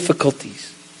 these difficulties.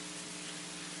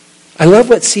 I love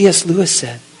what C.S. Lewis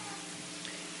said.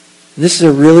 And this is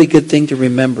a really good thing to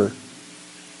remember.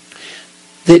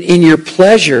 That in your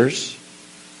pleasures,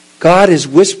 God is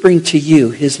whispering to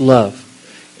you his love.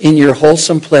 In your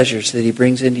wholesome pleasures that he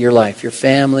brings into your life. Your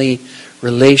family,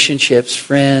 relationships,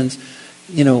 friends.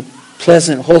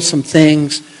 pleasant, wholesome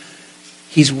things.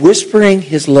 He's whispering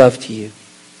his love to you.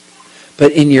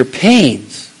 But in your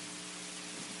pains,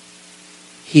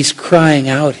 he's crying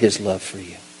out his love for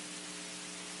you.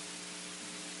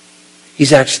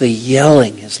 He's actually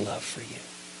yelling his love for you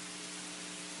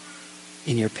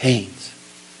in your pains.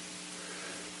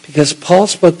 Because Paul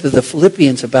spoke to the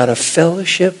Philippians about a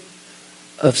fellowship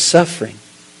of suffering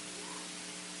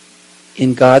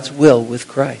in God's will with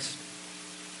Christ.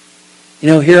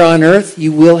 Here on earth,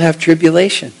 you will have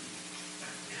tribulation.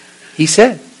 He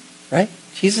said, right?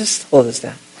 Jesus told us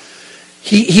that.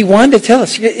 He wanted to tell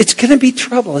us, it's going to be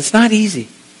trouble. It's not easy.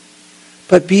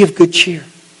 But be of good cheer.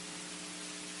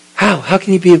 How? How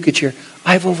can you be of good cheer?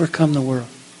 I've overcome the world.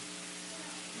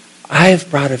 I have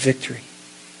brought a victory.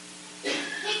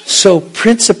 So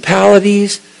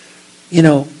principalities,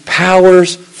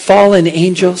 powers, fallen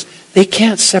angels, they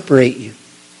can't separate you.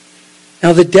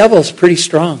 Now the devil's pretty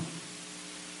strong.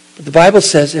 But the Bible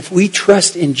says if we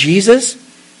trust in Jesus,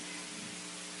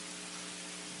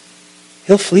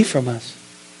 he'll flee from us.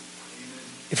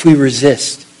 If we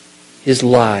resist his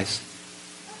lies.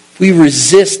 If we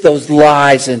resist those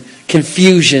lies and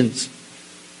confusions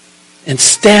and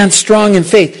stand strong in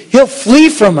faith, he'll flee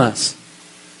from us.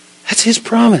 That's his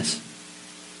promise.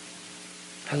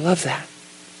 I love that.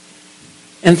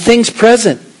 And things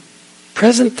present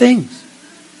things.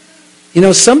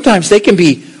 Sometimes they can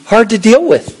be hard to deal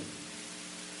with.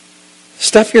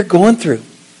 Stuff you're going through.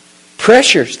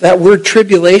 Pressures. That word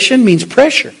tribulation means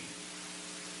pressure.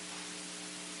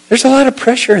 There's a lot of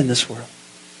pressure in this world.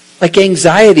 Like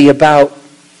anxiety about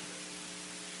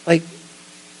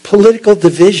political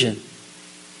division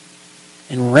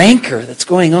and rancor that's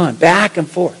going on back and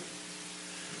forth.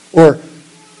 Or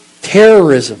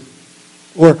terrorism.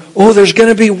 Or, there's going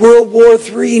to be World War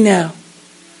III now.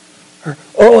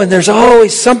 Or, and there's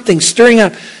always something stirring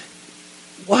up.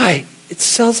 Why? It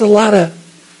sells a lot of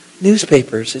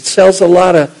newspapers. It sells a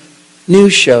lot of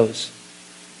news shows.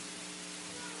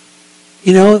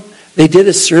 They did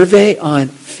a survey on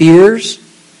fears,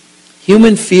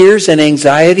 human fears and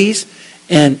anxieties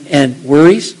and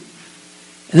worries.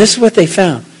 And this is what they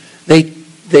found.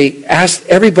 They asked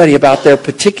everybody about their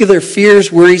particular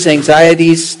fears, worries,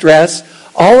 anxieties, stress,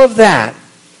 all of that.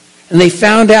 And they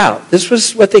found out, this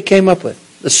was what they came up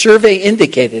with. The survey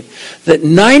indicated that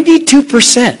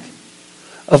 92%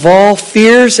 of all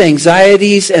fears,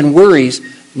 anxieties, and worries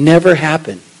never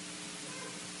happen.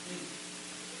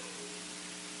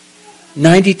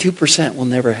 92% will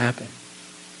never happen.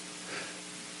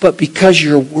 But because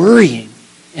you're worrying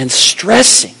and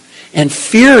stressing and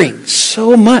fearing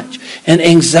so much and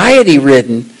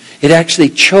anxiety-ridden, it actually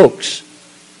chokes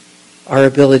our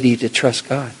ability to trust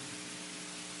God.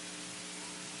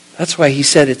 That's why he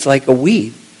said it's like a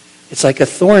weed. It's like a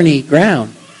thorny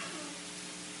ground.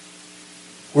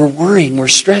 We're worrying, we're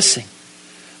stressing.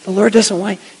 The Lord doesn't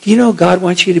want... Do you know God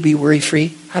wants you to be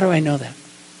worry-free? How do I know that?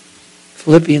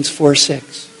 Philippians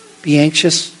 4:6. Be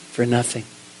anxious for nothing.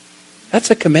 That's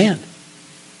a command.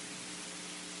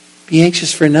 Be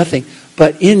anxious for nothing,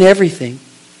 but in everything,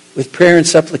 with prayer and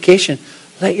supplication,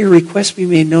 let your requests be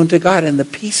made known to God, and the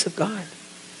peace of God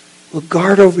will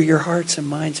guard over your hearts and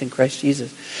minds in Christ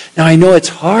Jesus. Now, I know it's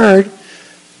hard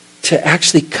to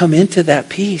actually come into that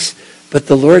peace, but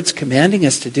the Lord's commanding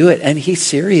us to do it, and he's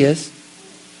serious.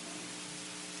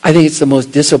 I think it's the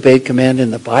most disobeyed command in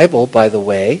the Bible, by the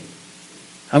way.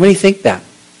 How many think that?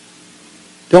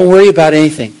 Don't worry about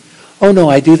anything. Oh no,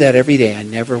 I do that every day. I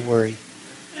never worry.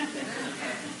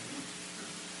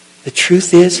 The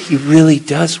truth is, he really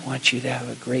does want you to have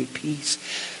a great peace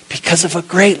because of a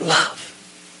great love.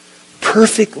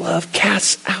 Perfect love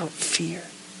casts out fear.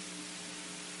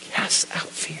 Casts out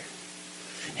fear.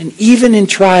 And even in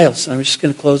trials, and I'm just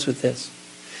going to close with this.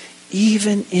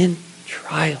 Even in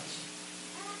trials,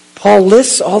 Paul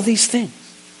lists all these things.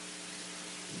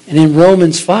 And in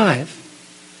Romans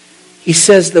 5, he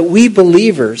says that we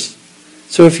believers,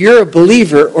 so if you're a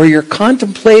believer or you're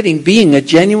contemplating being a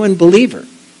genuine believer,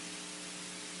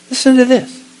 listen to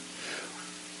this.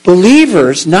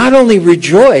 Believers not only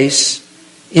rejoice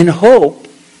in hope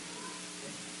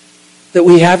that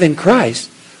we have in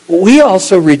Christ, but we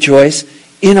also rejoice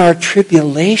in our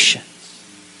tribulations.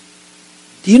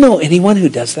 Do you know anyone who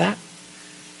does that?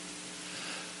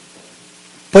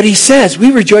 But he says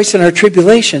we rejoice in our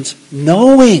tribulations,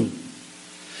 knowing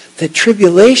that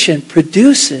tribulation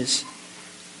produces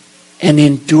an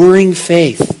enduring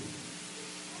faith.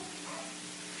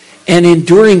 And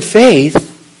enduring faith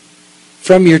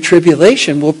from your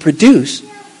tribulation will produce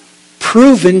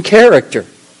proven character.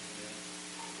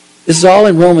 This is all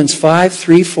in Romans 5,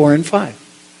 3, 4, and 5.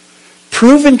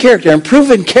 proven character. And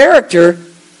proven character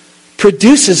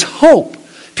produces hope,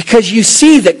 because you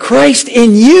see that Christ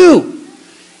in you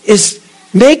is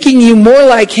making you more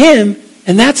like him,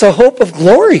 and that's a hope of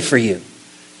glory for you.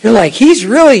 You're like, he's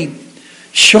really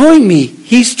showing me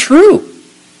he's true.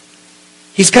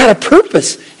 He's got a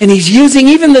purpose, and he's using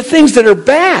even the things that are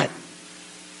bad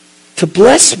to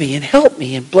bless me and help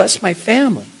me and bless my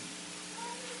family.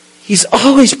 He's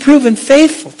always proven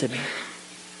faithful to me.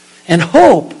 And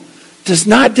hope does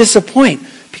not disappoint,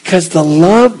 because the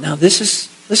love, listen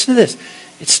to this.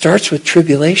 It starts with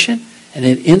tribulation and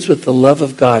it ends with the love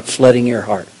of God flooding your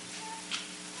heart.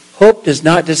 Hope does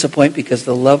not disappoint, because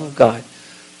the love of God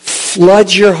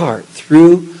floods your heart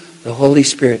through the Holy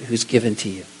Spirit who's given to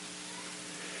you.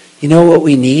 You know what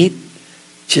we need,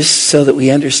 just so that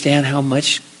we understand how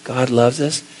much God loves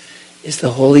us, is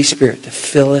the Holy Spirit to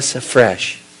fill us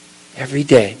afresh every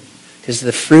day. Because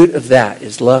the fruit of that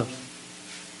is love.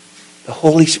 The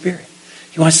Holy Spirit.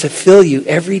 He wants to fill you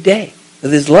every day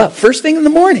with his love. First thing in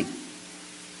the morning.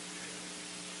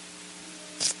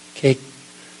 Okay.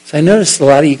 So I noticed a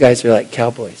lot of you guys are like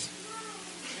cowboys.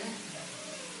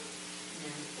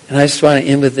 And I just want to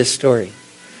end with this story.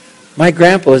 My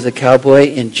grandpa was a cowboy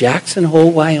in Jackson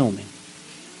Hole, Wyoming.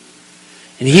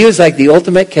 And he was like the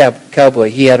ultimate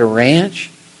cowboy. He had a ranch.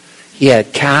 He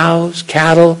had cows,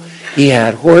 cattle. He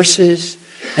had horses.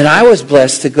 And I was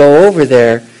blessed to go over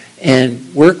there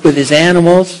and work with his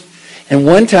animals. And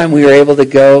one time we were able to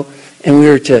go and we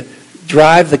were to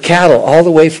drive the cattle all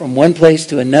the way from one place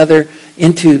to another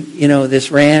into,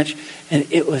 this ranch.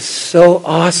 And it was so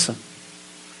awesome.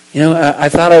 I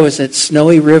thought I was at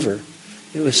Snowy River.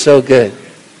 It was so good.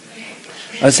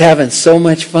 I was having so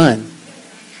much fun.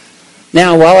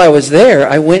 Now, while I was there,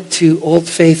 I went to Old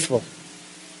Faithful.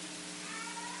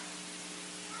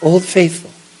 Old Faithful.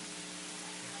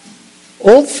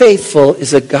 Old Faithful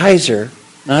is a geyser,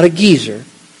 not a geezer.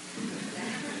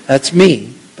 That's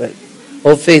me, but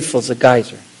Old Faithful is a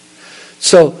geyser.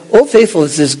 So, Old Faithful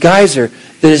is this geyser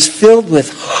that is filled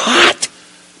with hot,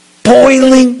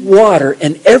 boiling water,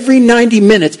 and every 90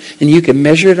 minutes, and you can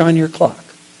measure it on your clock,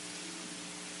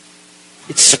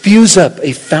 it spews up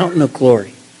a fountain of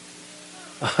glory,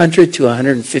 100 to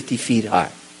 150 feet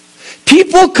high.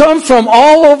 People come from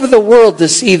all over the world to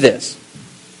see this.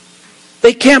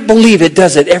 They can't believe it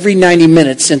does it every 90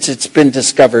 minutes since it's been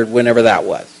discovered, whenever that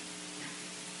was.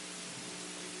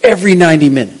 Every 90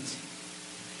 minutes.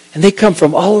 And they come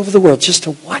from all over the world just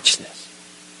to watch this.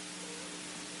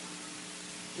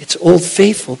 It's Old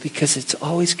Faithful because it's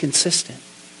always consistent,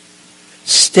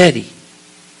 steady,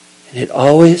 and it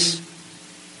always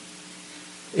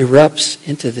erupts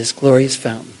into this glorious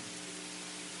fountain.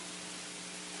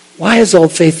 Why is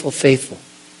Old Faithful faithful?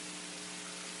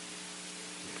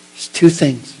 There's two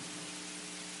things.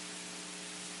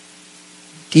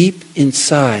 Deep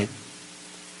inside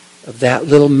of that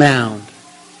little mound,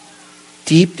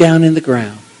 deep down in the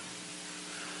ground,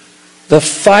 the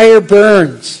fire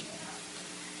burns.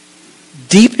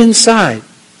 Deep inside,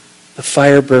 the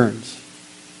fire burns.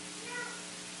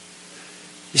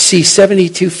 You see,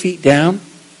 72 feet down,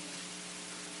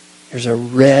 there's a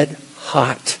red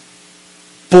hot,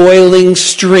 boiling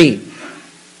stream.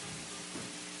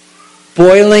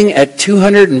 Boiling at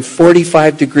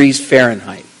 245 degrees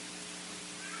Fahrenheit.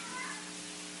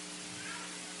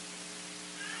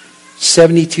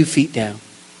 72 feet down.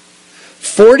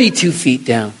 42 feet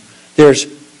down, there's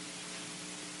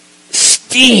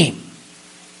steam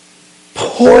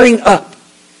pouring up,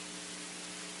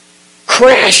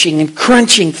 crashing and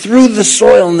crunching through the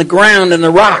soil and the ground and the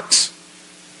rocks,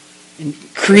 and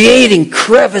creating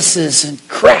crevices and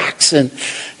cracks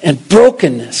and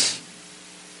brokenness.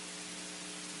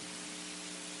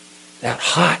 That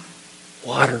hot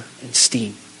water and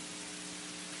steam.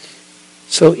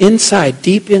 So inside,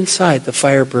 deep inside, the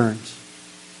fire burns.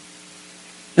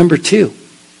 Number two,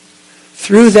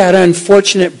 through that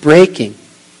unfortunate breaking,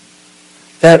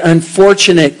 that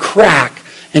unfortunate crack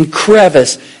and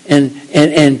crevice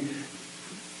and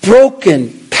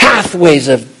broken pathways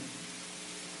of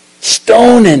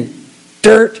stone and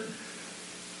dirt,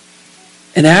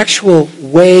 an actual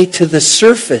way to the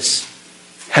surface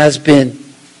has been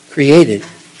created.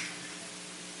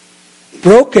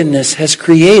 Brokenness has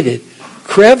created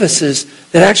crevices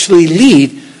that actually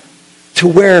lead to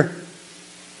where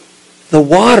the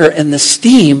water and the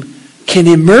steam can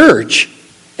emerge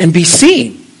and be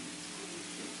seen.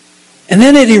 And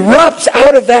then it erupts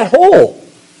out of that hole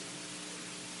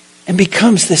and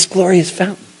becomes this glorious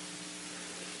fountain.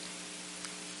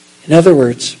 In other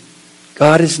words,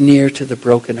 God is near to the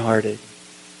brokenhearted.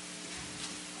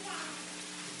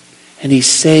 And he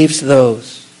saves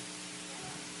those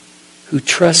who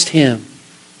trust him,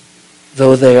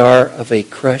 though they are of a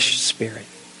crushed spirit.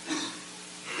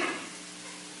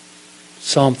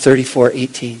 Psalm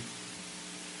 34:18.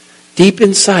 Deep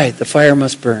inside, the fire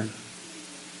must burn.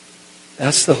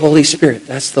 That's the Holy Spirit.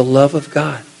 That's the love of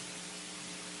God.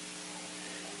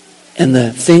 And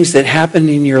the things that happen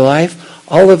in your life,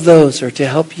 all of those are to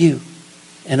help you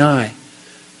and I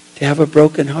to have a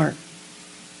broken heart.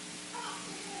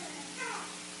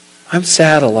 I'm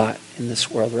sad a lot in this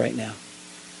world right now.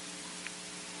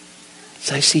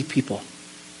 As I see people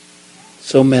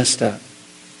so messed up,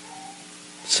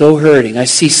 so hurting. I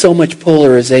see so much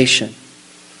polarization.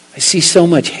 I see so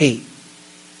much hate.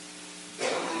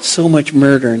 So much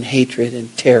murder and hatred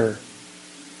and terror.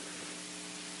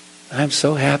 I'm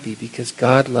so happy because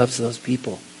God loves those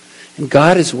people. And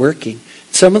God is working.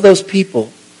 Some of those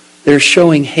people that are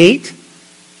showing hate,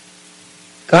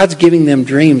 God's giving them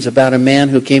dreams about a man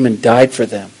who came and died for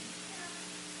them.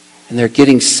 And they're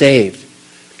getting saved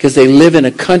because they live in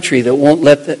a country that won't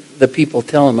let the people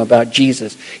tell them about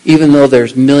Jesus. Even though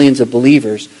there's millions of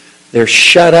believers, they're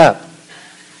shut up.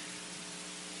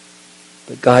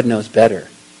 But God knows better.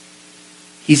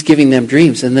 He's giving them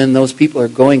dreams, and then those people are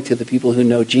going to the people who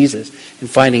know Jesus and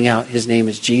finding out his name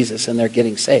is Jesus, and they're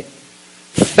getting saved.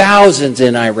 Thousands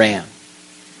in Iran.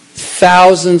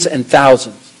 Thousands and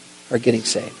thousands are getting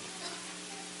saved.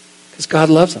 Because God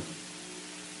loves them.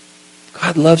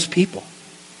 God loves people.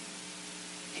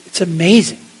 It's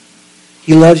amazing.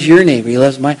 He loves your neighbor. He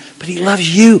loves mine. But he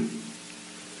loves you.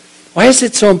 Why is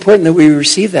it so important that we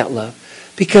receive that love?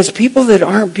 Because people that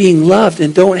aren't being loved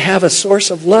and don't have a source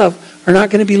of love are not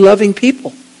going to be loving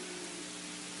people.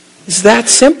 It's that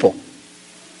simple.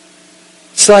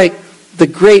 It's like the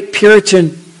great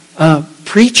Puritan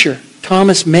preacher,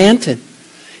 Thomas Manton.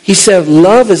 He said,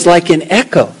 love is like an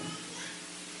echo.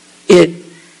 It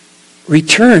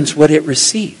returns what it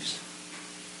receives.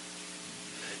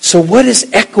 So what is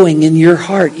echoing in your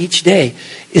heart each day?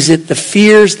 Is it the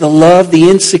fears, the love, the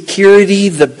insecurity,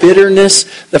 the bitterness,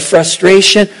 the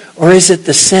frustration? Or is it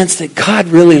the sense that God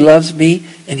really loves me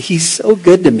and he's so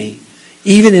good to me,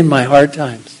 even in my hard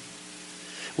times?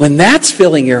 When that's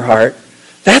filling your heart,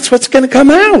 that's what's going to come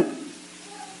out.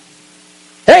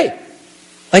 Hey,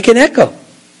 like an echo.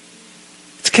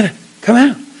 It's going to come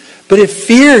out. But if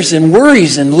fears and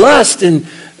worries and lust and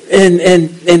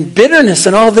bitterness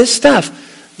and all this stuff,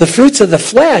 the fruits of the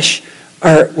flesh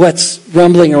are what's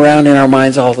rumbling around in our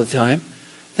minds all the time,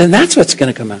 then that's what's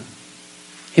going to come out.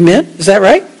 Amen? Is that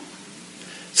right?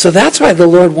 So that's why the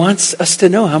Lord wants us to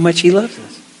know how much he loves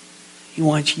us. He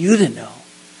wants you to know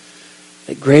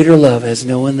that greater love has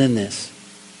no one than this,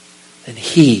 than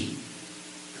he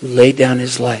who laid down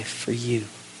his life for you.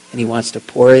 And he wants to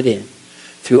pour it in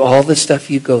through all the stuff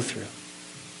you go through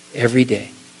every day.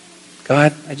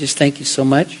 God, I just thank you so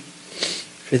much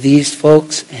for these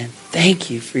folks, and thank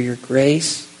you for your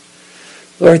grace.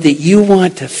 Lord, that you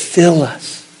want to fill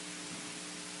us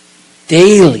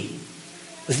daily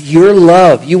with your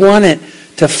love. You want it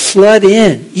to flood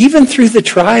in, even through the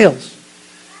trials,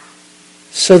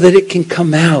 so that it can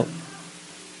come out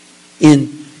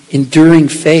in enduring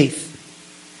faith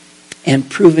and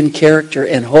proven character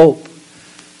and hope.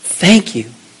 Thank you.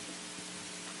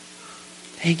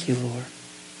 Thank you, Lord.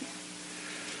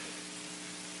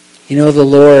 You know, the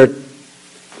Lord,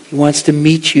 he wants to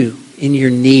meet you in your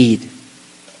need.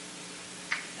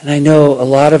 And I know a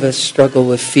lot of us struggle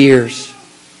with fears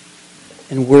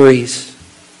and worries.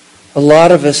 A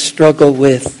lot of us struggle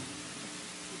with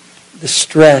the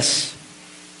stress.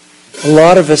 A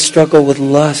lot of us struggle with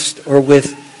lust or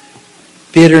with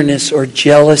bitterness or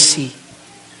jealousy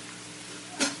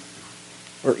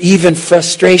or even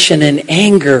frustration and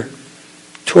anger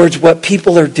towards what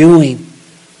people are doing.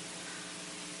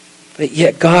 But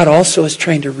yet God also is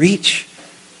trying to reach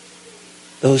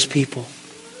those people.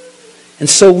 And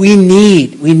so we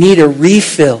need a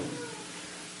refill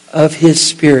of his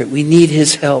Spirit. We need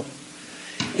his help.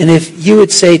 And if you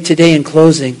would say today in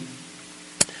closing,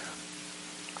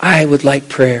 I would like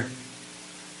prayer.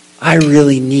 I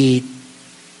really need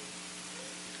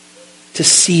to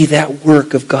see that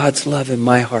work of God's love in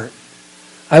my heart.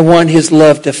 I want his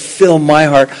love to fill my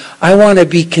heart. I want to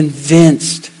be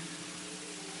convinced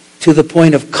to the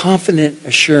point of confident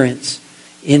assurance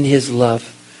in his love.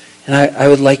 And I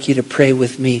would like you to pray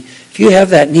with me. If you have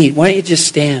that need, why don't you just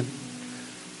stand?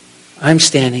 I'm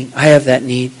standing. I have that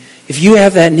need. If you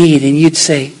have that need and you'd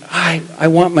say, I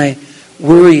want my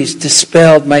worries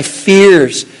dispelled, my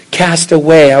fears cast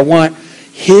away. I want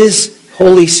his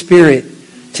Holy Spirit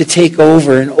to take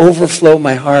over and overflow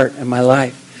my heart and my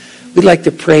life. We'd like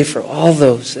to pray for all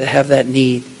those that have that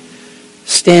need.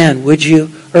 Stand, would you?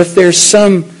 Or if there's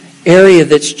some area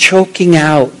that's choking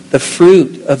out the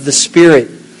fruit of the Spirit.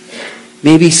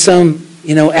 Maybe some,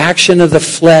 action of the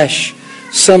flesh,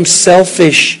 some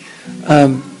selfish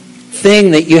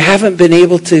thing that you haven't been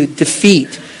able to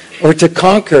defeat or to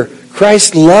conquer.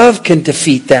 Christ's love can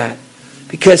defeat that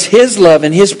because His love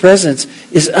and His presence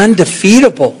is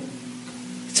undefeatable.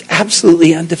 It's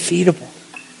absolutely undefeatable.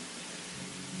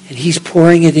 And He's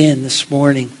pouring it in this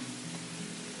morning.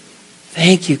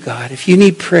 Thank you, God. If you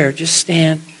need prayer, just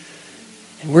stand.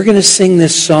 And we're going to sing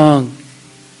this song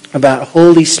about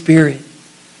Holy Spirit.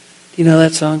 Do you know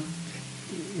that song?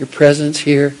 Your presence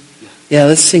here. Yeah,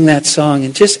 let's sing that song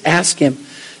and just ask Him,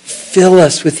 fill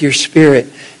us with your Spirit.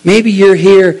 Maybe you're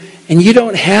here and you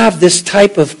don't have this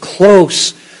type of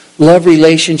close love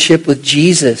relationship with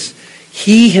Jesus.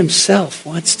 He Himself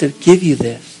wants to give you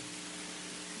this.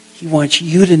 He wants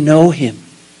you to know Him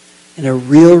in a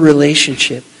real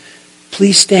relationship.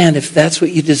 Please stand if that's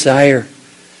what you desire.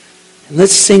 And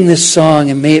let's sing this song,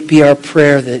 and may it be our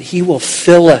prayer that He will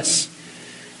fill us.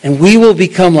 And we will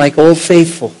become like Old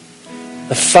Faithful,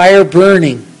 the fire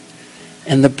burning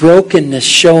and the brokenness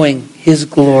showing His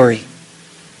glory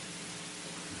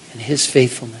and His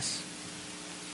faithfulness.